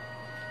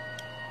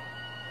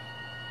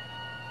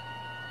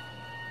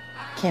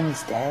 Kim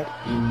is dead.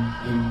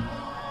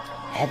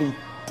 Heavy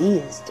D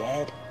is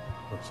dead.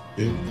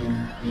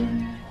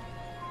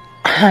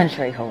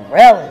 Andre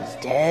Harrell is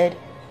dead.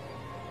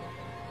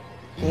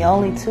 The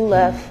only 2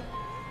 left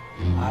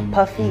are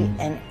Puffy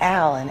and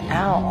Al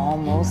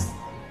almost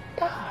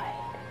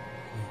died.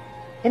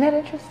 Isn't that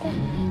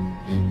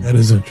interesting? That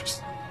is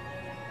interesting.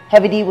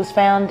 Heavy D was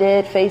found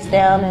dead, face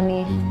down in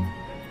the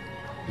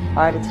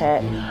heart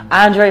attack.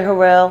 Andre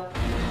Harrell,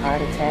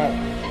 heart attack.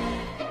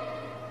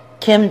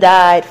 Kim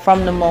died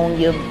from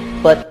pneumonia,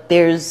 but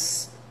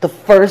there's the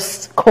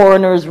first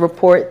coroner's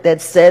report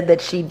that said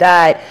that she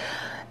died.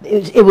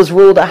 It was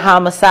ruled a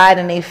homicide,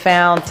 and they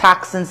found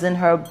toxins in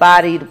her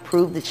body to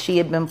prove that she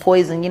had been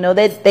poisoned. You know,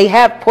 they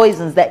have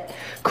poisons that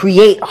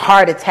create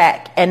heart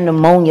attack and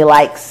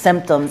pneumonia-like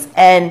symptoms.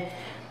 And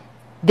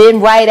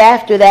then right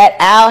after that,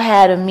 Al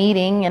had a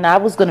meeting, and I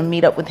was going to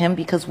meet up with him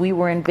because we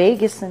were in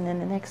Vegas, and then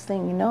the next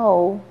thing you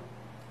know,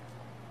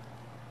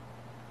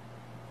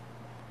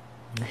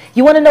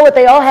 you want to know what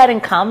they all had in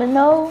common,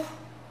 though?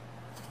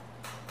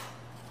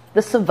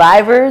 The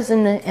survivors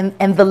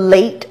and the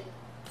late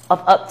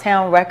of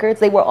Uptown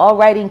Records, they were all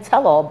writing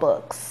tell-all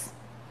books.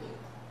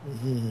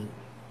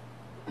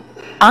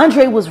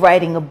 Andre was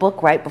writing a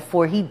book right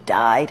before he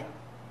died.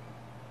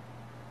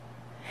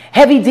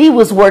 Heavy D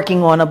was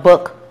working on a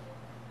book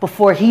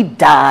before he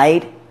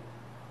died.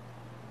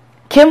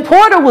 Kim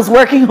Porter was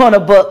working on a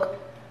book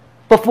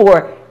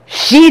before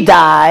she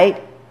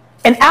died.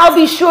 And Al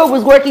B. Sure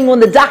was working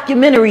on the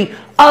documentary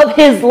of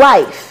his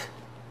life.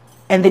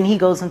 And then he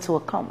goes into a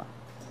coma.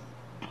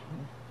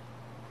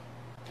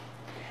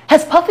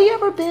 Has Puffy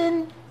ever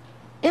been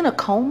in a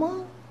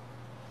coma?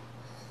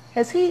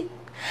 Has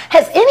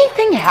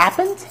anything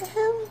happened to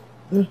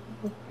him?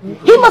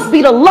 He must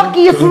be the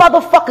luckiest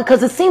motherfucker,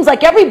 because it seems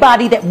like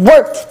everybody that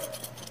worked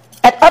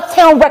at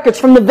Uptown Records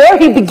from the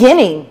very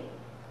beginning.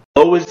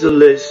 Always the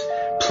list.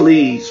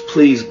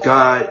 Please,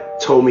 God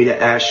told me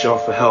to ask y'all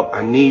for help.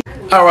 I need.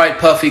 All right,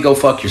 Puffy, go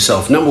fuck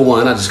yourself. Number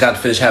one, I just got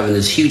to finish having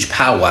this huge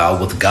powwow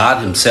with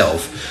God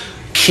himself,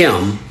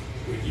 Kim,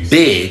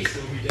 Big,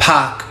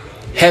 Pac,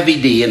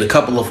 Heavy D, and a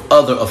couple of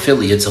other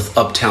affiliates of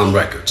Uptown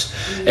Records.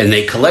 And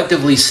they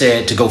collectively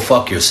said to go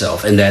fuck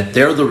yourself, and that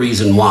they're the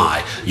reason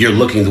why you're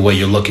looking the way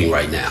you're looking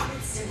right now.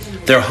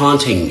 They're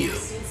haunting you.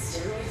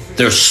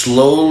 They're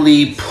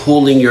slowly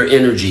pulling your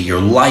energy,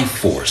 your life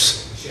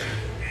force.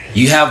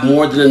 You have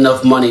more than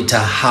enough money to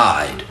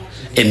hide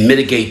and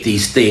mitigate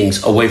these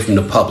things away from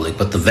the public,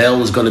 but the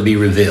veil is going to be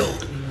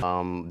revealed.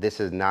 This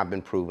has not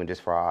been proven,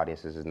 just for our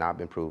audience, this has not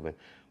been proven,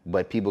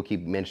 but people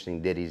keep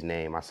mentioning Diddy's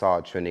name. I saw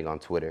it trending on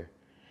Twitter,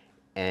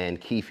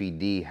 and Keefe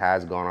D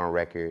has gone on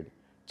record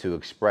to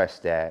express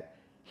that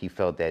he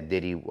felt that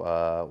Diddy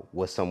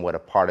was somewhat a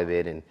part of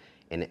it and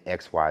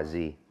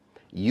XYZ.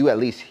 You at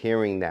least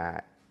hearing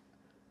that,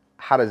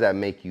 how does that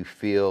make you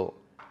feel?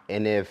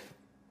 And if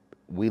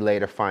we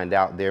later find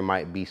out there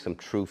might be some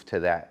truth to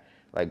that,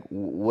 like,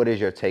 what is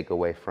your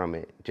takeaway from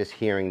it? Just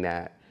hearing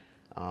that,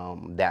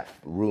 that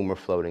rumor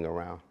floating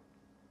around.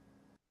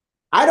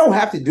 I don't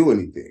have to do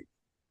anything.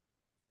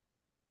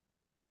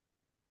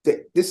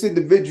 This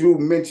individual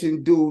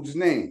mentioned dude's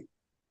name.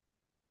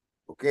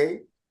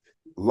 Okay?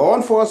 Law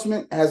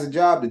enforcement has a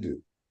job to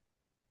do.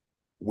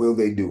 Will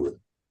they do it?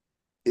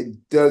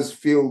 It does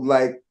feel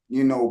like,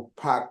 you know,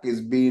 Pac is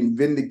being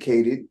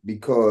vindicated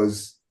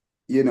because,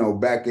 you know,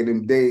 back in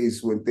them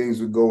days when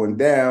things were going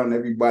down,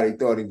 everybody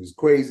thought he was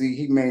crazy.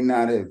 He may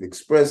not have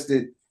expressed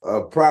it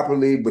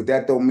properly, but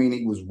that don't mean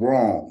he was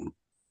wrong.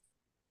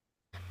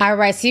 All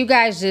right, so you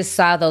guys just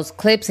saw those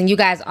clips, and you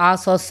guys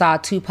also saw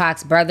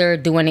Tupac's brother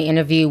doing an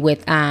interview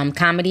with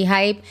Comedy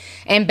Hype.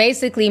 And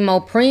basically,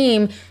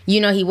 Mopreme,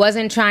 you know, he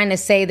wasn't trying to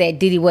say that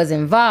Diddy was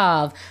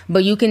involved,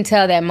 but you can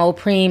tell that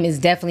Mopreme is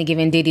definitely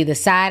giving Diddy the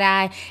side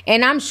eye.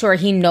 And I'm sure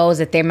he knows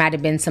that there might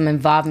have been some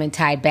involvement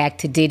tied back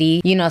to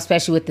Diddy, you know,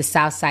 especially with the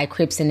Southside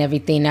Crips and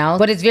everything else.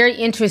 But it's very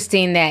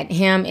interesting that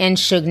him and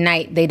Suge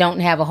Knight, they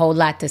don't have a whole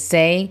lot to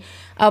say.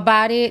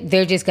 about it.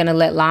 They're just going to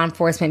let law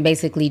enforcement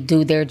basically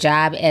do their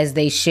job as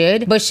they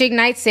should. But Suge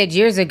Knight said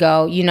years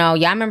ago,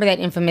 y'all remember that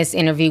infamous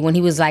interview when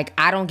he was like,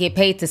 I don't get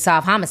paid to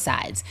solve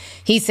homicides.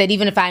 He said,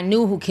 even if I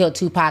knew who killed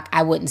Tupac,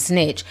 I wouldn't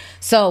snitch.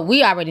 So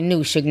we already knew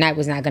Suge Knight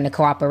was not going to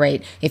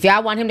cooperate. If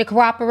y'all want him to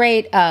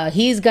cooperate,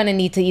 he's going to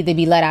need to either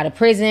be let out of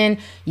prison.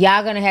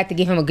 Y'all going to have to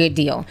give him a good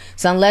deal.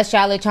 So unless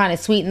y'all are trying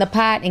to sweeten the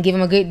pot and give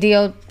him a good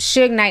deal,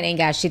 Suge Knight ain't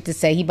got shit to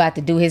say. He about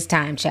to do his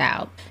time,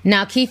 child.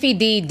 Now, Keefe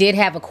D did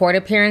have a court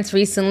appearance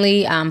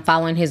recently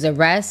following his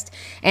arrest.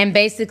 And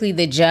basically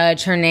the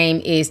judge, her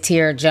name is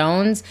Tierra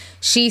Jones,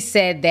 she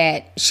said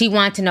that she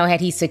wanted to know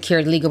had he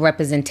secured legal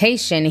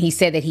representation. He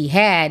said that he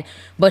had,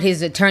 but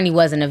his attorney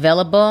wasn't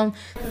available.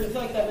 The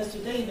fact that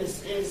Mr.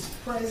 Davis is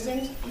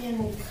present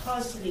in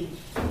custody.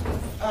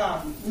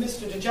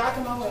 Mr.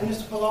 DiGiacomo and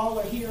Mr. Palal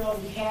are here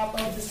on behalf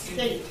of the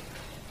state.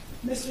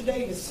 Mr.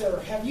 Davis, sir,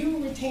 have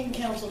you retained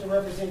counsel to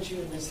represent you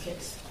in this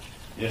case?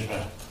 Yes,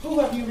 ma'am. Who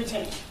have you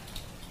retained?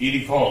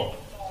 Edie Fong.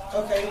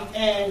 Okay,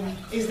 and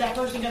is that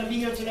person going to be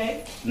here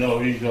today? No,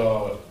 he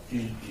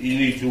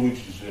needs 2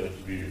 weeks to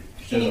be here.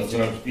 He said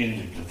he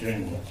needs a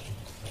continuance.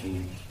 2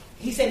 weeks.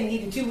 He said he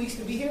needed 2 weeks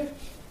to be here?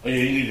 Oh, yeah,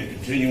 he needs a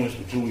continuance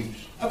for 2 weeks.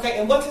 Okay,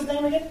 and what's his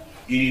name again?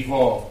 Edie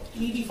Fong.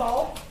 Edie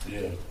Fall?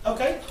 Yeah.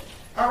 Okay.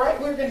 All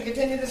right, we're going to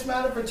continue this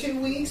matter for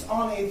 2 weeks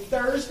on a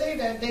Thursday.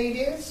 That date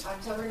is?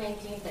 October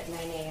 19th at 9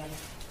 a.m.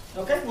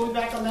 Okay, we'll be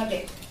back on that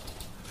date.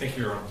 Thank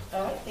you, Your Honor.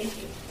 All right, thank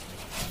you.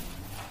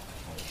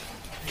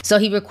 So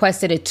he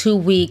requested a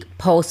 2-week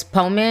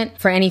postponement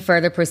for any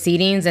further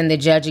proceedings, and the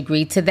judge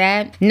agreed to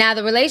that. Now,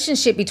 the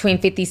relationship between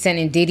 50 Cent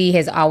and Diddy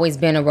has always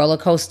been a roller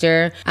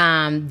coaster.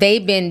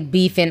 They've been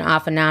beefing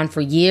off and on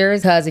for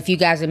years, because if you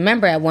guys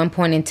remember, at one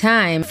point in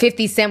time,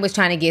 50 Cent was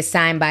trying to get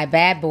signed by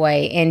Bad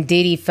Boy, and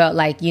Diddy felt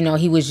like,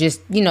 he was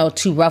just,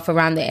 too rough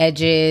around the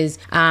edges.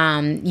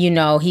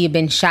 He had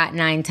been shot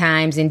 9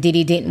 times, and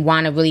Diddy didn't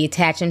want to really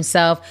attach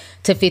himself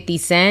to 50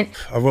 Cent.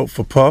 I wrote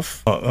for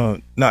Puff,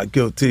 not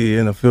guilty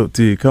and a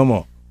filthy. Come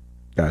on.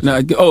 Gotcha.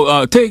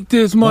 Now, take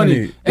this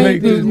money,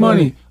 ain't this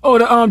money. Oh,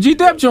 the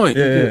G-Dep joint.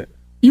 Yeah.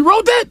 You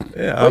wrote that?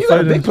 Yeah. Oh, you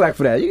got a big plaque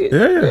for that.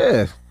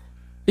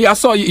 Yeah. I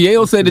saw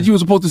Yale said that you were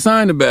supposed to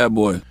sign the Bad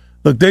Boy.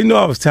 Look, they knew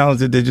I was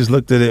talented. They just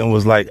looked at it and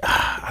was like,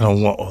 I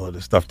don't want all of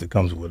the stuff that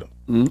comes with him.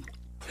 Mm-hmm.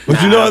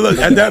 But look,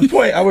 at that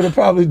point, I would have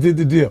probably did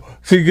the deal.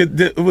 See,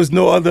 there was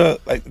no other,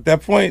 at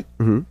that point,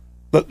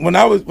 look, when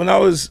I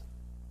was,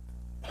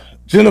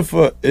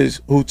 Jennifer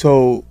is who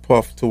told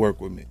Puff to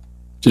work with me.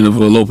 Jennifer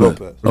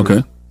Lopez.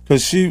 Okay.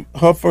 Because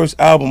her first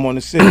album on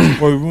the 6th,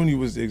 Corey Rooney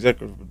was the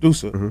executive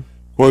producer.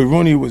 Corey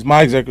Rooney was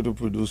my executive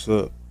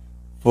producer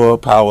for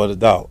Power of the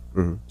Dog.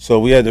 So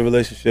we had the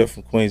relationship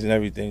from Queens and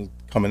everything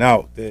coming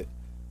out that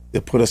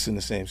put us in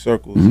the same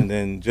circles. And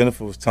then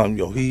Jennifer was telling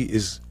me, he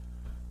is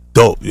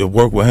dope. You'll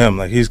work with him.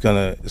 Like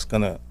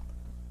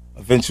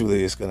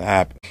eventually it's gonna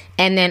happen.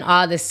 And then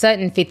all of a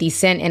sudden 50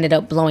 Cent ended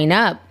up blowing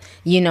up,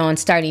 and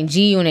starting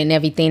G-Unit and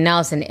everything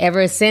else. And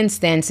ever since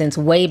then, since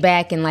way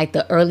back in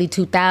the early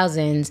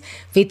 2000s,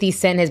 50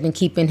 Cent has been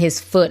keeping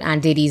his foot on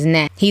Diddy's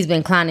neck. He's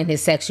been clowning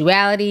his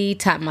sexuality,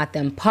 talking about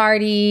them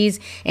parties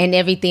and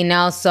everything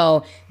else.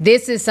 So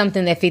this is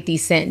something that 50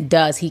 Cent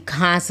does. He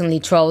constantly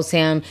trolls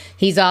him.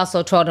 He's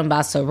also trolled him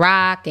about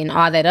Ciroc and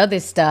all that other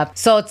stuff.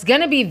 So it's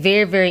going to be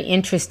very, very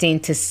interesting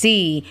to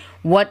see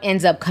what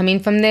ends up coming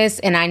from this.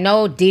 And I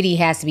know Diddy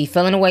has to be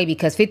feeling away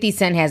because 50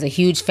 Cent has a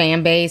huge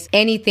fan base.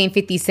 Anything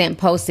 50 Cent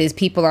posts is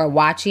people are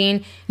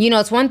watching.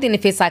 It's one thing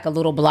if it's like a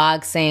little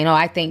blog saying,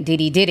 I think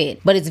Diddy did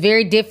it. But it's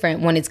very different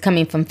when it's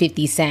coming from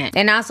 50 Cent.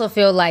 And I also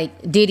feel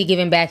like Diddy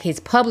giving back his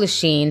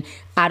publishing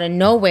out of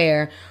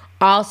nowhere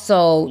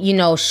also,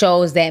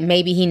 shows that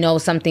maybe he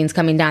knows something's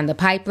coming down the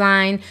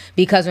pipeline.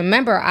 Because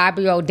remember,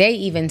 Aubrey O'Day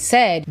even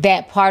said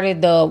that part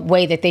of the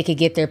way that they could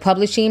get their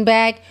publishing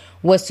back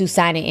was to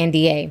sign an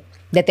NDA.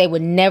 That they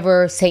would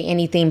never say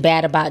anything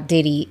bad about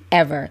Diddy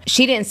ever.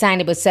 She didn't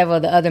sign it, but several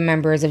of the other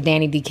members of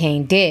Danny D.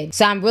 Kane did.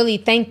 So I'm really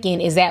thinking,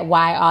 is that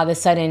why all of a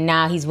sudden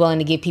now he's willing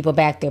to give people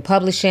back their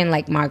publishing,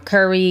 like Mark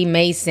Curry,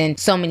 Mason,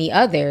 so many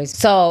others.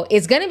 So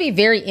it's going to be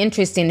very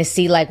interesting to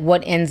see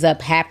what ends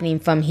up happening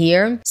from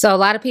here. So a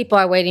lot of people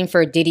are waiting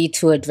for Diddy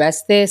to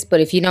address this, but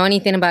if you know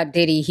anything about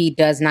Diddy, he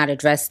does not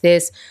address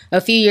this. A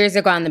few years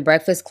ago on The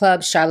Breakfast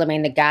Club,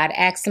 Charlamagne the God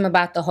asked him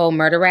about the whole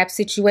murder rap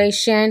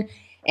situation.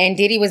 And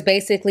Diddy was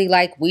basically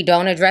like, we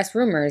don't address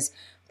rumors.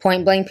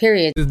 Point blank,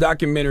 period. This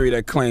documentary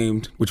that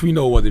claimed, which we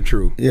know wasn't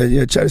true.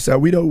 Yeah, check this out.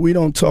 We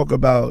don't talk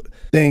about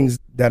things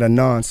that are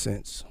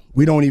nonsense.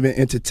 We don't even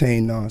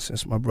entertain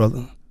nonsense, my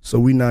brother. So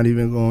we're not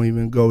even going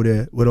to go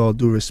there with all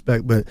due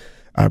respect, but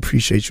I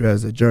appreciate you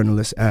as a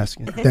journalist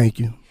asking. Thank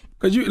you.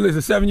 Because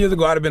listen, 7 years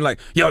ago, I'd have been like,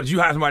 did you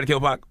hire somebody to kill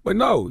Pac? But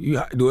no,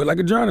 you do it like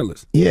a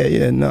journalist.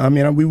 Yeah, no, I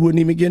mean, we wouldn't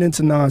even get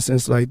into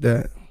nonsense like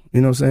that. You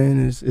know what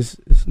I'm saying? It's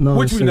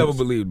nonsense. Which we never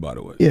believed, by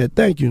the way. Yeah,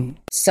 thank you.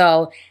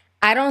 So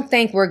I don't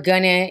think we're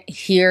going to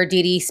hear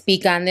Diddy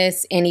speak on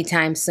this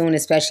anytime soon,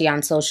 especially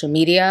on social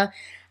media.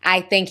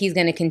 I think he's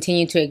going to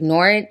continue to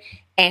ignore it.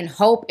 and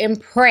hope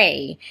and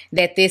pray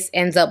that this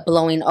ends up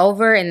blowing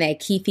over and that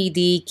Keefe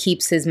D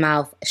keeps his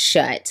mouth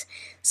shut.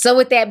 So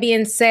with that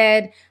being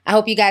said, I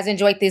hope you guys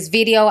enjoyed this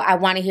video. I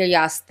want to hear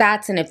y'all's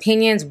thoughts and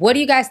opinions. What do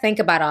you guys think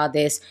about all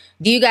this?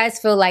 Do you guys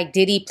feel like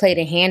Diddy played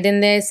a hand in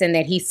this and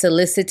that he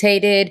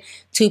solicited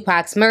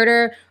Tupac's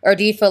murder? Or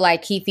do you feel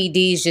like Keefe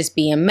D's just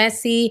being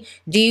messy?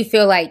 Do you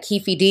feel like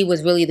Keefe D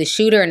was really the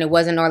shooter and it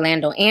wasn't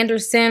Orlando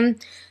Anderson?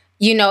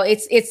 You know,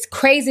 it's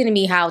crazy to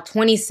me how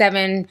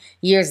 27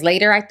 years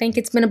later, I think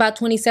it's been about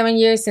 27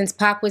 years since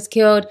Pac was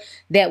killed,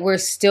 that we're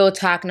still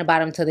talking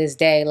about him to this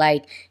day.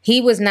 Like,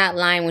 he was not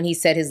lying when he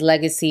said his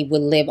legacy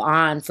would live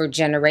on for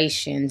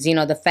generations. You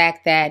know, the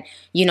fact that,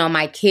 you know,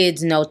 my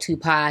kids know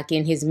Tupac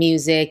and his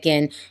music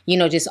and, you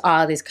know, just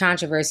all this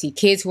controversy.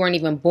 Kids who weren't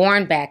even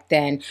born back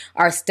then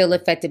are still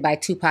affected by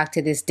Tupac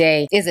to this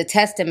day is a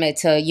testament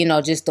to, you know,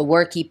 just the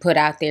work he put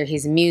out there,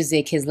 his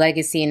music, his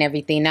legacy, and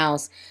everything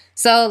else.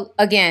 So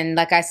again,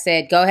 like I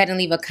said, go ahead and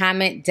leave a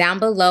comment down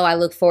below. I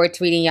look forward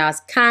to reading y'all's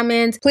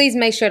comments. Please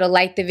make sure to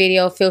like the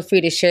video. Feel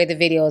free to share the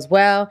video as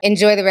well.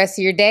 Enjoy the rest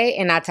of your day,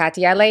 and I'll talk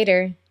to y'all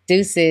later.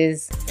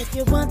 Deuces. If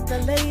you want the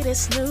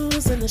latest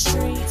news in the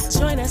streets,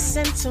 join us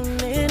and tune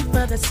in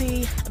for the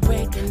tea.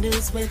 Breaking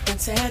news with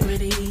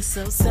integrity.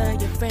 So tell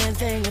your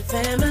friends and your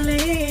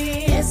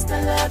family. It's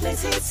the Lovely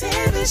Tea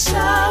TV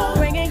Show.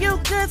 Bringing you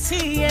good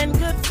tea and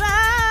good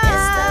vibes.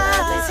 It's the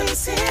Lovely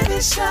Tea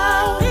TV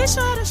Show. Be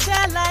sure to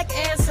share, like,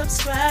 and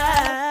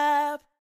subscribe.